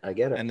 I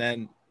get it. And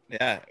then,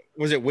 yeah.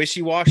 Was it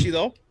wishy-washy,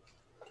 though?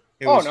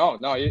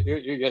 No,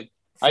 you're good.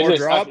 4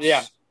 drops?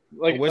 Yeah.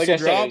 Like I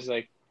said, it was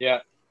like, yeah.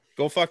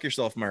 Go fuck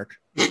yourself, Mark.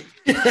 I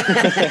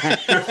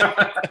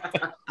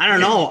don't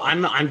know.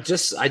 I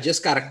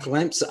just got a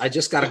glimpse. I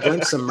just got a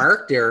glimpse of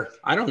Mark there.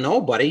 I don't know,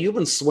 buddy. You've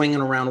been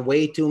swinging around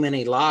way too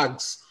many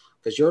logs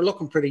because you're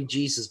looking pretty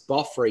Jesus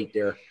buff right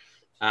there.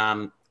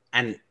 And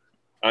I'm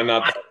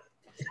not.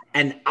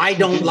 And I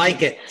don't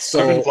like it.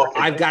 So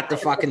I've got to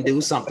fucking do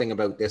something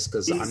about this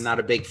because I'm not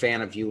a big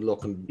fan of you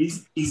looking.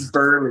 He's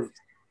burly.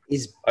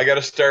 I got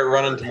to start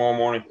running tomorrow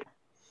morning.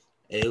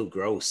 Ew,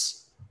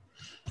 gross.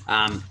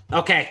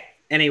 Okay.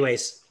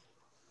 Anyways,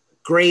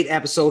 great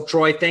episode,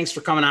 Troy. Thanks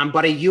for coming on,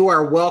 buddy. You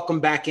are welcome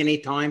back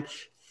anytime.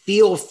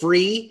 Feel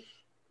free.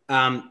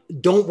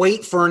 Don't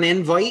wait for an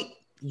invite.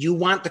 You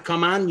want to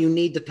come on, you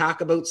need to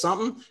talk about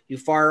something, you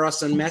fire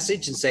us a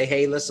message and say,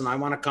 hey, listen, I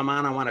want to come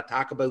on. I want to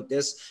talk about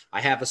this.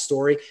 I have a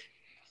story.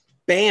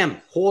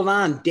 Bam. Hold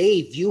on.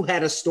 Dave, you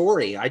had a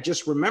story. I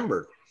just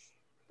remembered.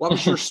 What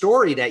was your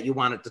story that you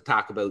wanted to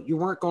talk about? You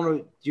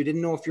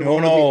didn't know if you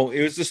were No.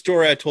 It was the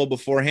story I told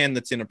beforehand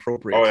that's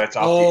inappropriate.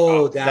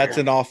 Oh, that's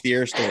an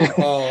off-the-air story.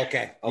 Oh,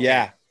 okay.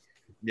 Yeah.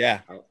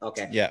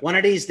 Okay. Yeah. One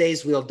of these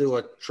days we'll do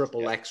a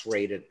triple X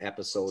rated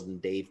episode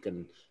and Dave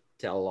can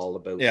tell all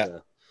about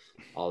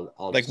all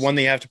like one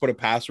that you have to put a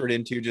password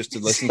into just to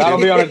listen That'll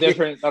to. be on a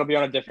different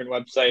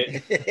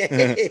website.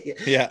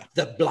 Yeah.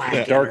 The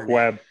black dark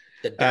web.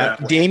 The dark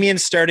web.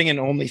 Damien's starting an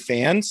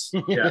OnlyFans.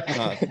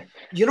 Yeah.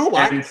 You know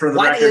what?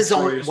 What is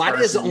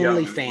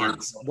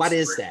OnlyFans? What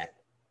is that?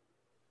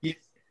 You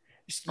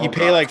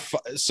pay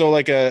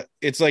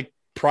it's like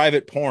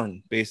private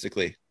porn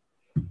basically.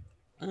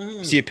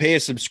 So you pay a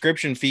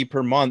subscription fee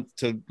per month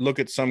to look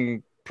at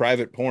some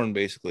private porn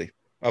basically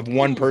of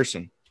one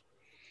person.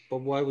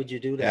 But why would you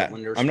do that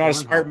when there's? I'm not a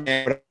smart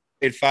man, but I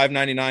paid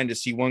 $5.99 to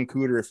see one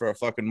cooter for a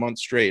fucking month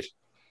straight.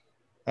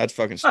 That's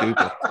fucking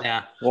stupid.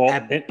 Yeah.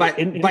 Well, but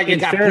you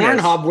got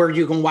Pornhub where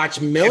you can watch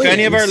millions. If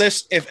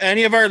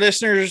any of our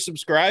listeners are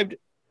subscribed,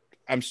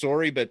 I'm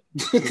sorry, but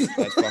that's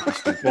fucking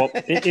stupid. Well,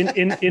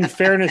 in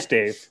fairness,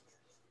 Dave,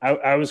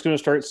 I was going to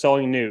start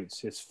selling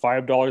nudes. It's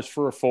 $5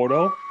 for a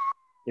photo.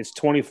 It's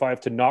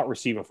 $25 to not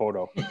receive a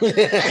photo.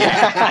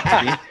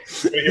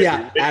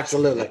 Yeah,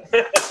 absolutely.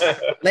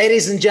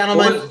 Ladies and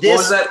gentlemen, what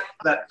was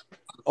that?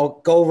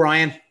 Oh, go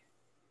Ryan.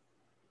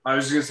 I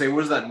was going to say, what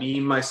was that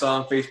meme I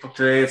saw on Facebook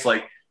today? It's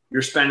like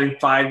you're spending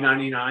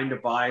 $5.99 to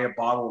buy a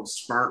bottle of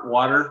Smart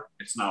Water.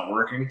 It's not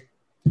working.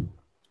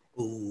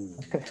 Ooh,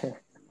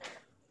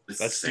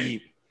 that's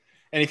deep.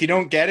 And if you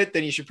don't get it,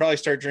 then you should probably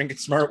start drinking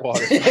Smart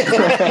Water.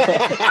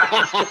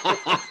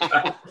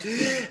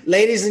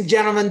 Ladies and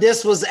gentlemen,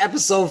 this was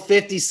episode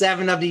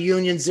 57 of the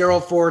Union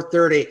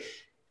 0430.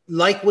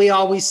 Like we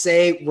always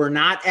say, we're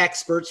not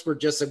experts. We're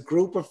just a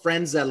group of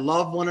friends that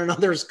love one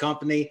another's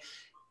company,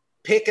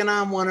 picking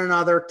on one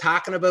another,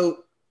 talking about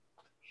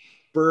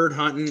bird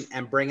hunting,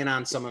 and bringing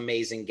on some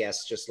amazing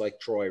guests just like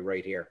Troy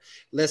right here.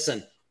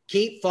 Listen,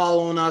 keep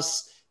following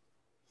us.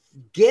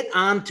 Get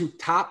on to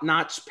Top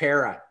Notch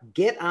Para.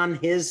 Get on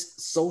his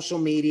social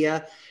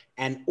media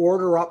and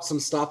order up some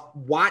stuff.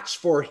 Watch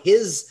for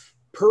his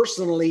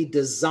personally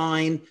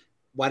designed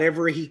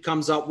whatever he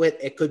comes up with.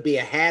 It could be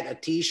a hat, a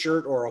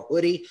t-shirt, or a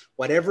hoodie,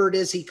 whatever it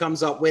is he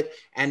comes up with.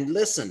 And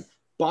listen,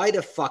 buy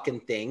the fucking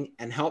thing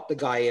and help the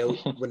guy out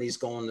when he's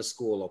going to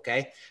school,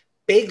 okay?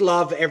 Big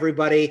love,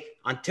 everybody.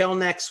 Until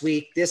next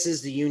week, this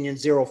is the Union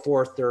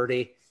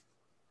 0430.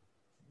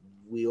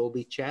 We'll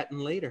be chatting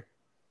later.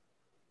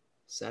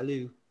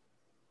 Salut.